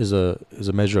years is a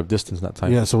measure of distance, not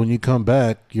time. Yeah, so when you come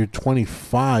back, you're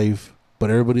 25, but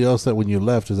everybody else that when you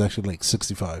left is actually like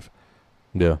 65.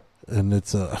 Yeah, and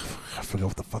it's I forgot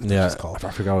what the fuck that's called. I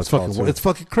forgot what it's called. It's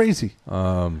fucking crazy.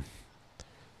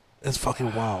 It's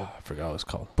fucking wild. I forgot what it's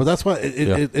called. But that's why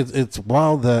it's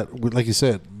wild that, like you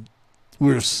said,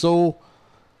 we're so.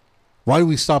 Why do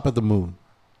we stop at the moon?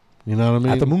 You know what I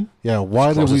mean? At the moon? Yeah.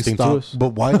 Why did we stop? But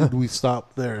why did we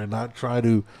stop there and not try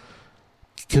to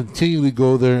continually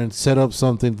go there and set up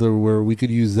something where we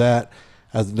could use that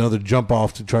as another jump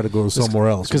off to try to go somewhere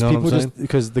else? Because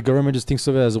because the government just thinks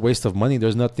of it as a waste of money.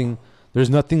 There's nothing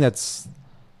that's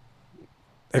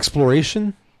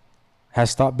exploration has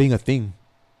stopped being a thing.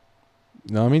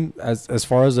 You know what I mean? As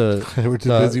far as we're too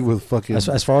busy with fucking.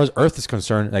 As far as Earth is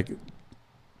concerned, like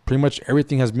pretty much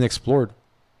everything has been explored,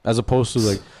 as opposed to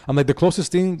like I'm like the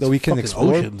closest thing that we can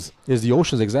explore is the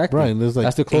oceans. Exactly. Right. And there's like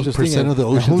that's the closest thing. Of the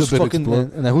oceans have been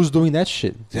explored. And who's doing that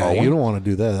shit? Yeah, you don't want to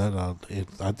do that.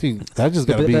 I think that just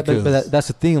got to be. But that's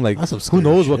the thing. Like who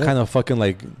knows what kind of fucking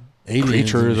like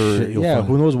creatures or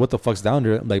who knows what the fuck's down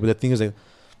there. Like, but the thing is like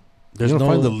there's no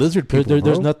find the lizard people.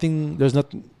 There's nothing.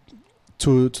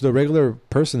 To the regular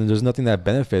person, there's nothing that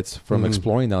benefits from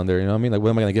exploring down there. You know what I mean? Like, what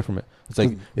am I gonna get from it? It's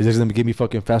like, is this gonna give me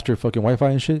fucking faster fucking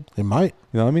Wi-Fi and shit? It might.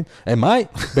 You know what I mean? It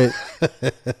might, but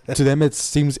to them it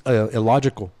seems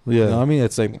illogical. Yeah. You know what I mean?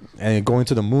 It's like, and going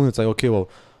to the moon, it's like, okay, well,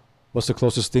 what's the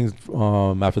closest thing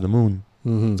after the moon?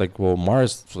 It's like, well,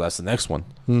 Mars. So that's the next one.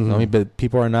 You know what I mean? But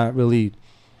people are not really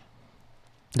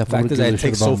The fact is that it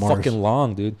takes so fucking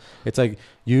long, dude. It's like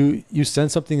you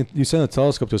send a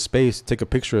telescope to space, take a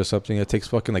picture of something. It takes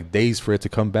fucking like days for it to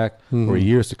come back, or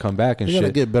years to come back, and you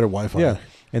gotta get better Wi-Fi. Yeah,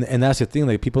 and that's the thing.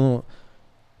 Like people don't.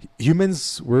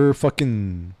 Humans, we're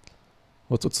fucking.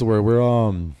 What's the word?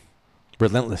 We're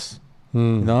relentless. You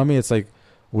know what I mean? It's like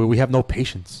we have no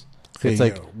patience. It's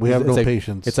like we have no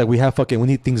patience. It's like we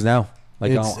need things now.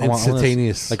 Like it's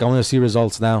instantaneous. Like I want to see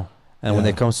results now. And when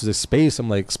it comes to the space, I'm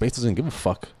like, space doesn't give a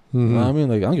fuck. You know what I mean?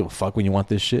 Like, I don't give a fuck when you want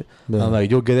this shit. Yeah. I'm like,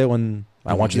 you'll get it when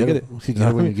I want you to get it. You get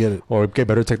it when you get it. Or get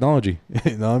better technology.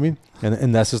 You know what I mean?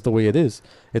 And that's just the way it is.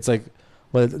 It's like,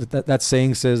 well, that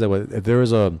saying says that if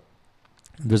there's a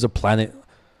planet,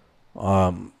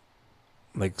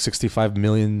 like 65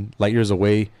 million light years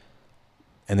away,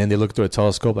 and then they look through a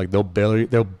telescope, like they'll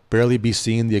barely be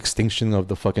seeing the extinction of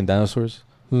the fucking dinosaurs.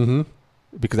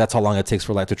 Because that's how long it takes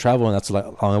for light to travel, and that's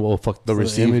how long it will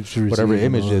receive whatever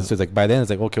image it is. So it's like by then it's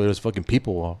like, okay, there's fucking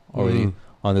people already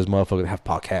on this motherfucker that have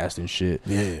podcasts and shit.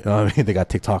 Yeah. You know what I mean? They got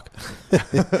TikTok.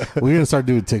 We're gonna start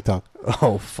doing TikTok.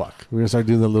 Oh fuck. We're gonna start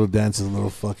doing the little dances, little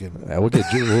fucking. Yeah, we'll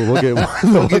get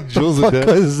Jules. What the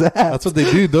fuck is that? That's what they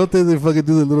do, don't they? They fucking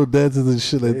do the little dances and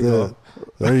shit like that.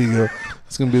 There you go.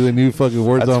 It's gonna be the new fucking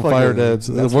Words on Fire dance.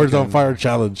 The Words on Fire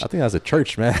challenge. I think that's a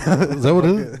church, man. Is that what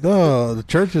it is? No, the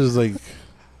church is like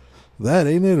that,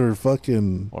 ain't it? Or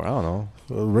fucking. Or I don't know.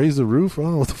 Raise the roof. I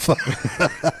don't know what the fuck.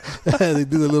 They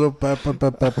do the little pop.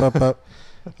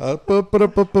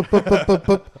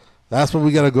 That's what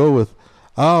we gotta go with.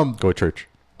 Go church.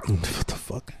 What the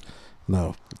fuck?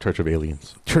 No. Church of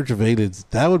Aliens. Church of Aliens.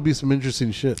 That would be some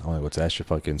interesting shit. Oh, what's that shit?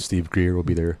 Fucking Steve Greer will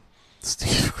be there.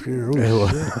 Steve Greer. Oh,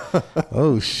 shit.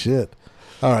 Oh, shit.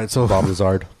 All right, so. Bob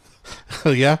Lazard.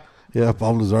 Yeah,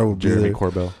 Bob Lazard will be there.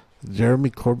 Jeremy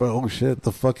Corbell. Oh, shit.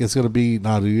 The fuck is going to be.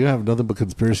 Nah, dude, you have nothing but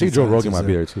conspiracy. I think Joe Rogan might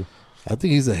be there, too. I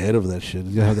think he's the head of that shit.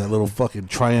 He's going to have that little fucking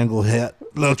triangle hat,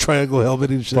 little triangle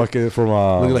helmet and shit. Fucking from,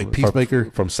 looking like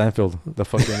Peacemaker. From Seinfeld. The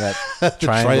fucking that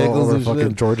triangle over fucking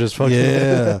shit. George's fucking.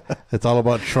 Yeah. It's all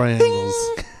about triangles.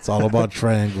 It's all about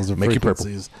triangles and make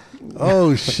frequencies. You purple.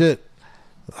 Oh, shit.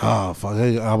 Oh, fuck.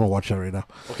 I'm going to watch that right now.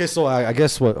 Okay, so I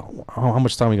guess how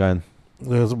much time we got in? It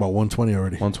was about 120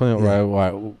 already. 120, yeah.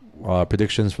 Right.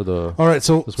 Predictions for the. All right,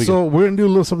 so we're going to do a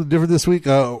little something different this week.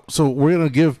 So we're going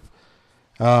to give.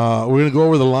 We're going to go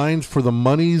over the lines for the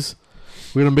monies.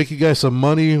 We're going to make you guys some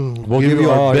money. We'll give you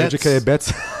our educated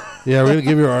bets. Yeah, we're going to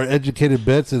give you our educated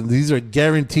bets, and these are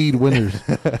guaranteed winners.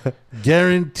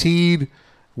 Guaranteed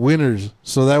winners.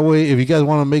 So that way, if you guys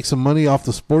want to make some money off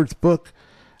the sports book,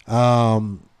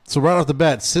 so right off the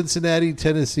bat, Cincinnati,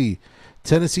 Tennessee.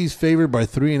 Tennessee's favored by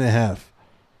 3.5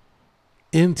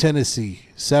 in Tennessee,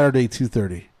 Saturday,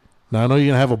 2:30. Now I know you're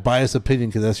gonna have a biased opinion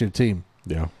because that's your team.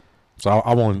 Yeah. So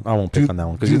I won't pick on that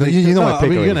one because you know my pick. I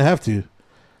mean, you're gonna have to.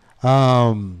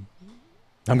 I'm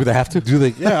gonna have to. Do they?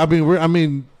 Yeah. I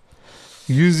mean,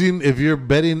 if you're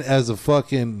betting as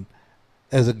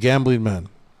a gambling man,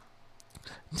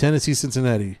 Tennessee,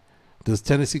 Cincinnati. Does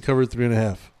Tennessee cover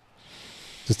 3.5?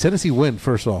 Does Tennessee win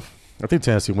first off? I think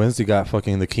Tennessee wins. They got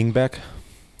fucking the king back.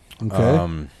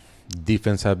 Okay.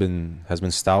 Defense has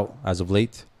been stout as of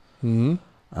late. Mm-hmm.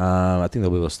 I think they'll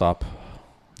be able to stop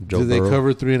Joe Burrow. Do they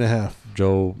cover 3.5?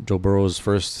 Joe Burrow's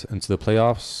first into the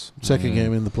playoffs. Second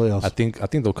game in the playoffs. I think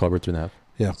they'll cover 3.5.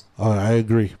 Yeah, I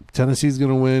agree. Tennessee's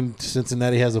going to win.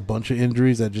 Cincinnati has a bunch of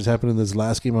injuries that just happened in this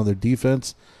last game on their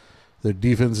defense. Their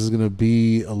defense is going to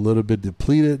be a little bit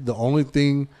depleted. The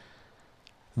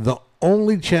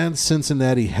only chance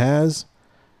Cincinnati has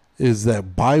is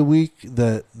that bye week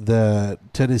that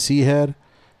Tennessee had.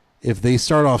 If they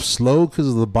start off slow because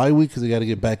of the bye week, because they got to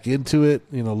get back into it,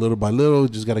 little by little,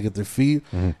 just got to get their feet.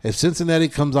 Mm-hmm. If Cincinnati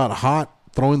comes out hot,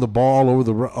 throwing the ball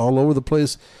all over the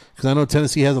place, because I know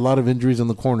Tennessee has a lot of injuries in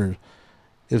the corners.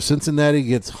 If Cincinnati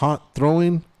gets hot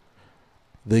throwing,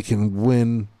 they can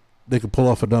win. They can pull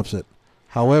off an upset.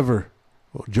 However,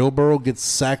 Joe Burrow gets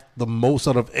sacked the most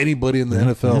out of anybody in the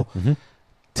NFL. Mm-hmm.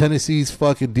 Tennessee's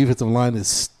fucking defensive line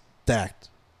is stacked.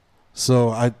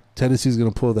 So Tennessee's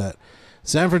going to pull that.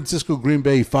 San Francisco, Green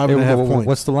Bay, 5.5 points.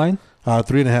 What's the line?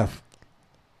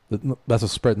 3.5. That's a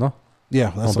spread, no?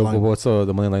 Yeah, that's the line. What's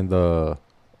the money line? What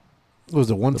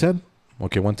was it, 110?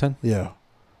 Okay, 110? Yeah,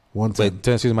 110. Wait,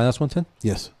 Tennessee's minus 110?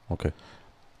 Yes. Okay.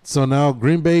 So now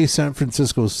Green Bay, San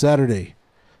Francisco, Saturday.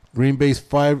 Green Bay's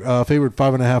favored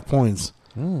 5.5 points.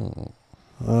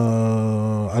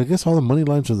 I guess all the money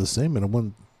lines are the same at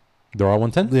one. They're all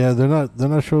 110? Yeah, they're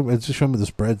not showing. It's just showing me the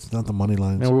spreads, not the money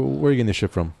lines. Man, where are you getting this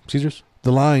shit from? Caesars?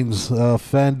 The lines,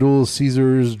 FanDuel,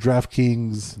 Caesars,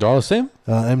 DraftKings. They're all the same?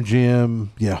 MGM,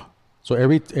 yeah. So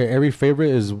every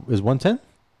favorite is 110?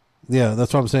 Yeah,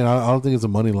 that's what I'm saying. I don't think it's a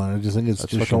money line. I just think it's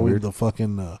just showing weird. The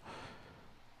fucking. No,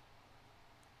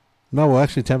 well,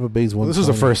 actually, Tampa Bay's one. This is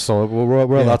the first, so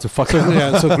we're allowed to fuck.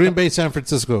 So Green Bay, San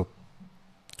Francisco,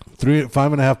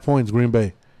 5.5 points. Green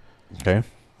Bay. Okay.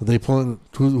 Are they pulling?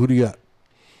 Who do you got?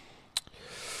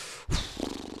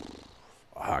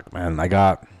 Fuck, man, I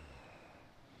got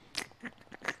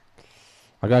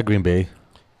Green Bay.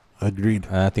 Agreed.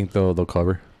 I think they'll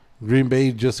cover. Green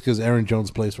Bay just because Aaron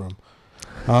Jones plays for them.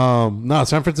 No,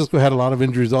 San Francisco had a lot of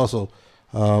injuries also.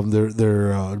 Their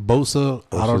Bosa,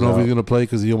 I don't know if he's going to play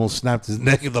because he almost snapped his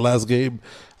neck in the last game.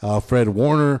 Fred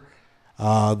Warner.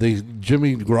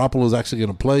 Jimmy Garoppolo is actually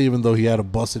going to play, even though he had a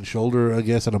busted shoulder, I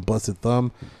guess, and a busted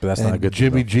thumb. But that's not a good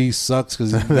Jimmy thing. Jimmy G sucks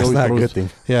because that's not a good thing.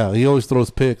 Yeah, he always throws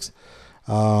picks.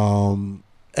 Aaron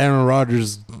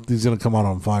Rodgers, he's going to come out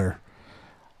on fire.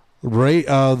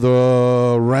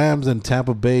 The Rams and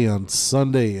Tampa Bay on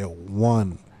Sunday at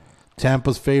 1.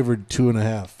 Tampa's favored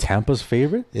 2.5. Tampa's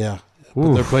favorite? Yeah.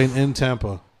 But they're playing in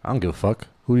Tampa. I don't give a fuck.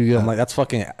 Who do you got? I'm like, that's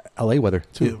fucking LA weather,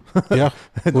 too. Yeah.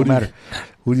 It don't matter.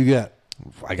 Who do you got?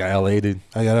 I got LA, dude.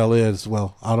 I got LA as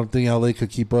well. I don't think LA could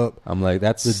keep up. I'm like,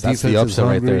 that's the upset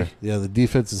right there. Yeah, the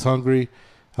defense is hungry.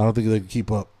 I don't think they can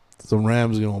keep up. The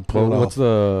Rams are going to pull it off. What's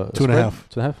the 2.5?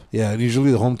 2.5? Yeah, and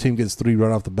usually the home team gets 3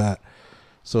 right off the bat.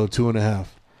 So 2.5.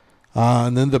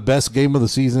 And then the best game of the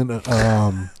season.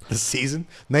 The season?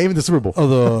 Not even the Super Bowl. Of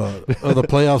the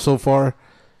playoffs so far.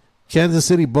 Kansas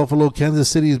City, Buffalo. Kansas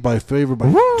City is by favor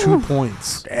by 2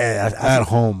 points at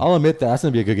home. I'll admit that's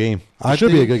going to be a good game. It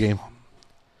should be a good game.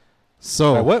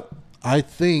 So what? I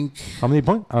think how many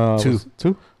points?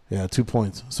 2. Yeah, 2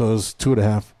 points. So it's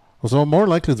 2.5. So more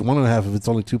likely it's 1.5 if it's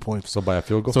only 2 points. So by a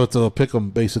field goal. So it's a pick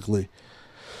 'em basically.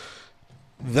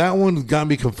 That one got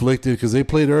me conflicted because they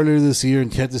played earlier this year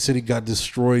and Kansas City got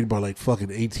destroyed by like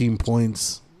fucking 18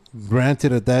 points.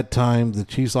 Granted, at that time the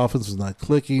Chiefs' offense was not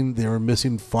clicking. They were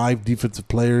missing 5 defensive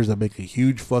players that make a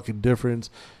huge fucking difference.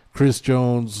 Chris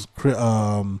Jones,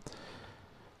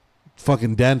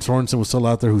 fucking Dan Sorensen was still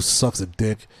out there, who sucks a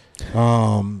dick.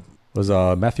 Was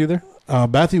Matthew there?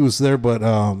 Matthew was there, but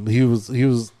he was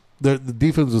the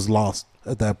defense was lost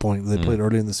at that point. They played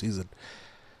early in the season.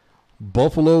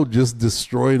 Buffalo just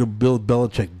destroyed a Bill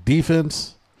Belichick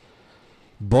defense.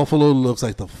 Buffalo looks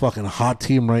like the fucking hot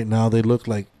team right now. They look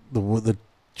like the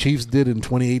Chiefs did in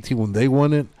 2018 when they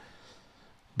won it.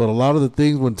 But a lot of the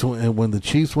things when the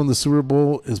Chiefs won the Super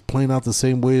Bowl is playing out the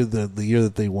same way the year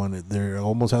that they won it. They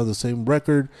almost have the same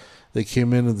record. They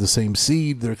came in at the same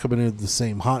seed. They're coming in at the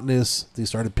same hotness. They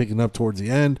started picking up towards the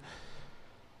end.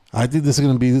 I think this is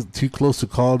going to be too close to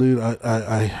call, dude.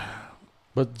 I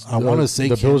want to say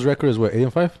the Bills' record is what,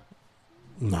 8-5?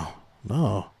 No.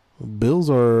 Bills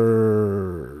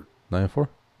are 9-4.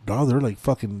 No, they're like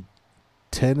fucking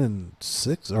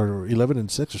 10-6 or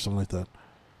 11-6 or something like that.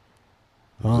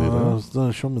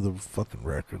 Show me the fucking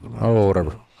record. Oh,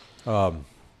 whatever.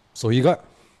 So you got?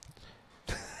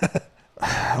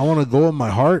 I want to go with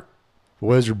my heart.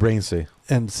 What does your brain say?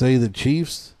 And say the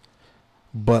Chiefs,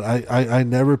 but I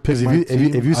never pick my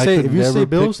team. If you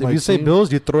say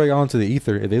Bills, you throw it onto the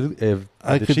ether. If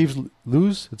the Chiefs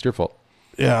lose, it's your fault.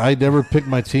 Yeah, I never picked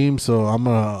my team,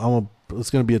 so it's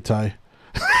gonna be a tie.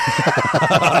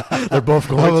 They're both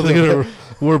going.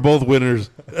 We're both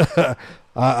winners.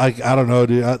 I don't know,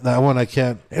 dude. That one I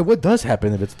can't. Hey, what does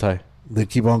happen if it's a tie? They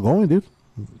keep on going, dude.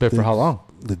 But for how long?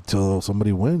 Until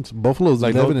somebody wins. Buffalo's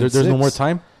like 11-6. There's no more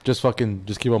time. Just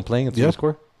keep on playing until you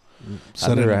score.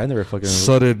 I never fucking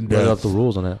read out the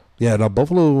rules on that. Yeah, now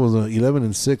Buffalo was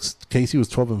 11-6. Casey was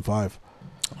 12-5.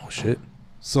 Oh shit.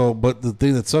 So, but the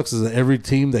thing that sucks is that every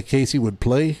team that Casey would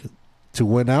play to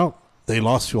win out, they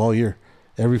lost to all year.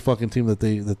 Every fucking team that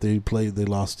they played, they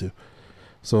lost to.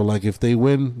 So, like, if they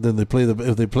win, then if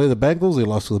they play the Bengals, they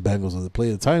lost to the Bengals. If they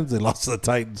play the Titans, they lost to the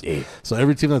Titans. Yeah. So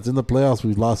every team that's in the playoffs,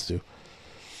 we've lost to.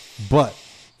 But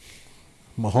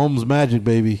Mahomes magic,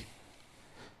 baby.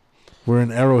 We're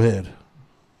in Arrowhead.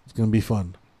 It's gonna be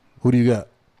fun. Who do you got?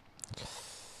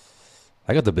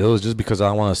 I got the Bills just because I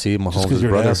don't want to see Mahomes' Just because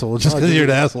you're brother. an asshole. Just because you're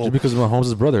an asshole. Just because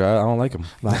Mahomes' brother. I don't like him.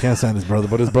 No, I can't stand his brother,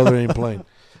 but his brother ain't playing.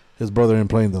 His brother ain't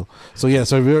playing though. So yeah,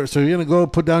 so you're gonna go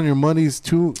put down your monies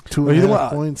two and a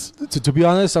half points. To be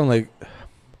honest, I'm like,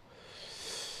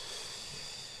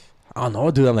 I don't know,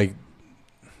 dude. I'm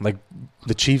like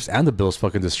the Chiefs and the Bills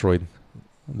fucking destroyed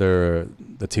the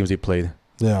teams they played.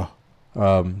 Yeah.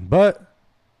 But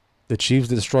the Chiefs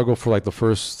did struggle for like the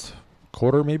first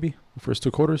quarter, maybe the first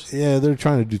 2 quarters. Yeah, they're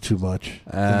trying to do too much,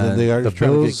 and then they are the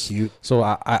trying to get cute. So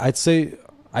I'd say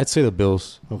the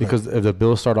Bills because if the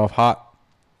Bills start off hot,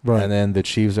 Right. And then the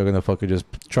Chiefs are gonna fucking just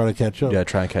try to catch up. Yeah,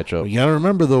 try and catch up. You gotta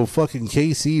remember though, fucking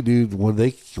KC, dude. When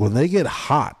they get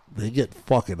hot, they get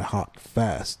fucking hot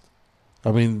fast.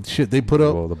 I mean, shit. They put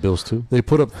up the Bills too. They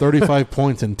put up 35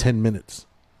 points in 10 minutes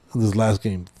in this last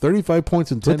game. 35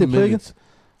 points in 10 minutes.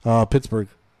 Pittsburgh.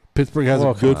 Pittsburgh has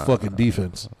a good fucking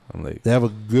defense. They have a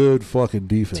good fucking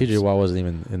defense. TJ Watt wasn't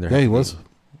even in there. Yeah, he was.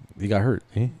 He got hurt.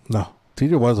 No,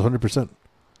 TJ Watt was 100%.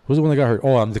 Who's the one that got hurt?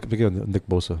 Oh, I'm thinking of Nick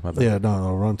Bosa. My bad. Yeah,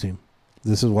 no, wrong team.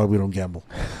 This is why we don't gamble.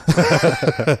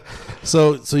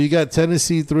 So you got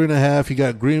Tennessee 3.5. You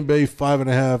got Green Bay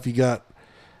 5.5. You got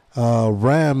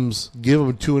Rams. Give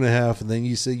them 2.5, and then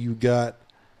you say you got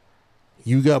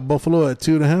Buffalo at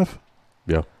 2.5.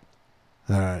 Yeah.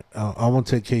 All right, I want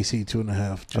to take KC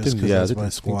 2.5. Just because that's my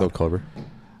squad. They'll cover.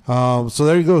 So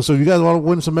there you go. So if you guys want to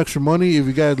win some extra money, if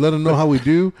you guys let them know how we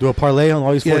do. Do a parlay on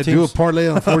all these 4 teams. Yeah, do a parlay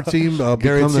on 4 teams.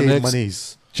 Become the next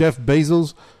monies. Jeff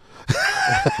Bezos.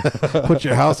 Put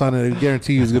your house on it. I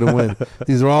guarantee you he's going to win.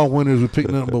 These are all winners. We picked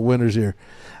nothing but winners here.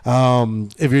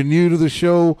 If you're new to the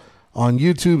show on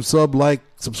YouTube,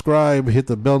 subscribe, hit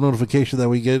the bell notification that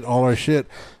we get all our shit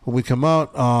when we come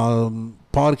out.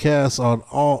 Podcasts on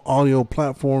all audio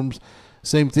platforms.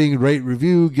 Same thing. Rate,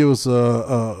 review. Give us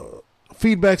a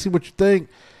feedback. See what you think.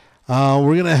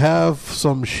 We're gonna have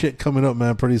some shit coming up,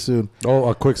 man, pretty soon. Oh,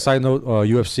 a quick side note: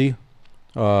 UFC.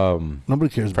 Nobody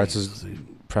cares. Francis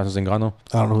Ngannou.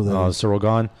 I don't know who that is. Cyril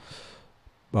Gane.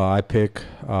 I pick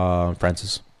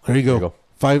Francis. There you go.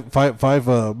 Five.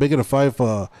 Make it a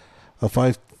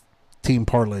 5-team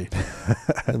parlay,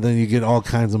 and then you get all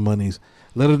kinds of monies.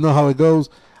 Let us know how it goes.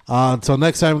 Until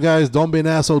next time, guys. Don't be an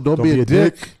asshole. Don't be a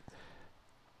dick.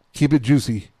 Keep it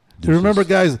juicy. Remember,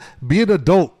 guys, be an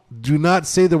adult. Do not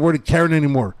say the word Karen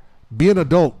anymore. Be an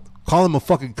adult. Call him a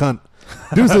fucking cunt.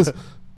 Deuces.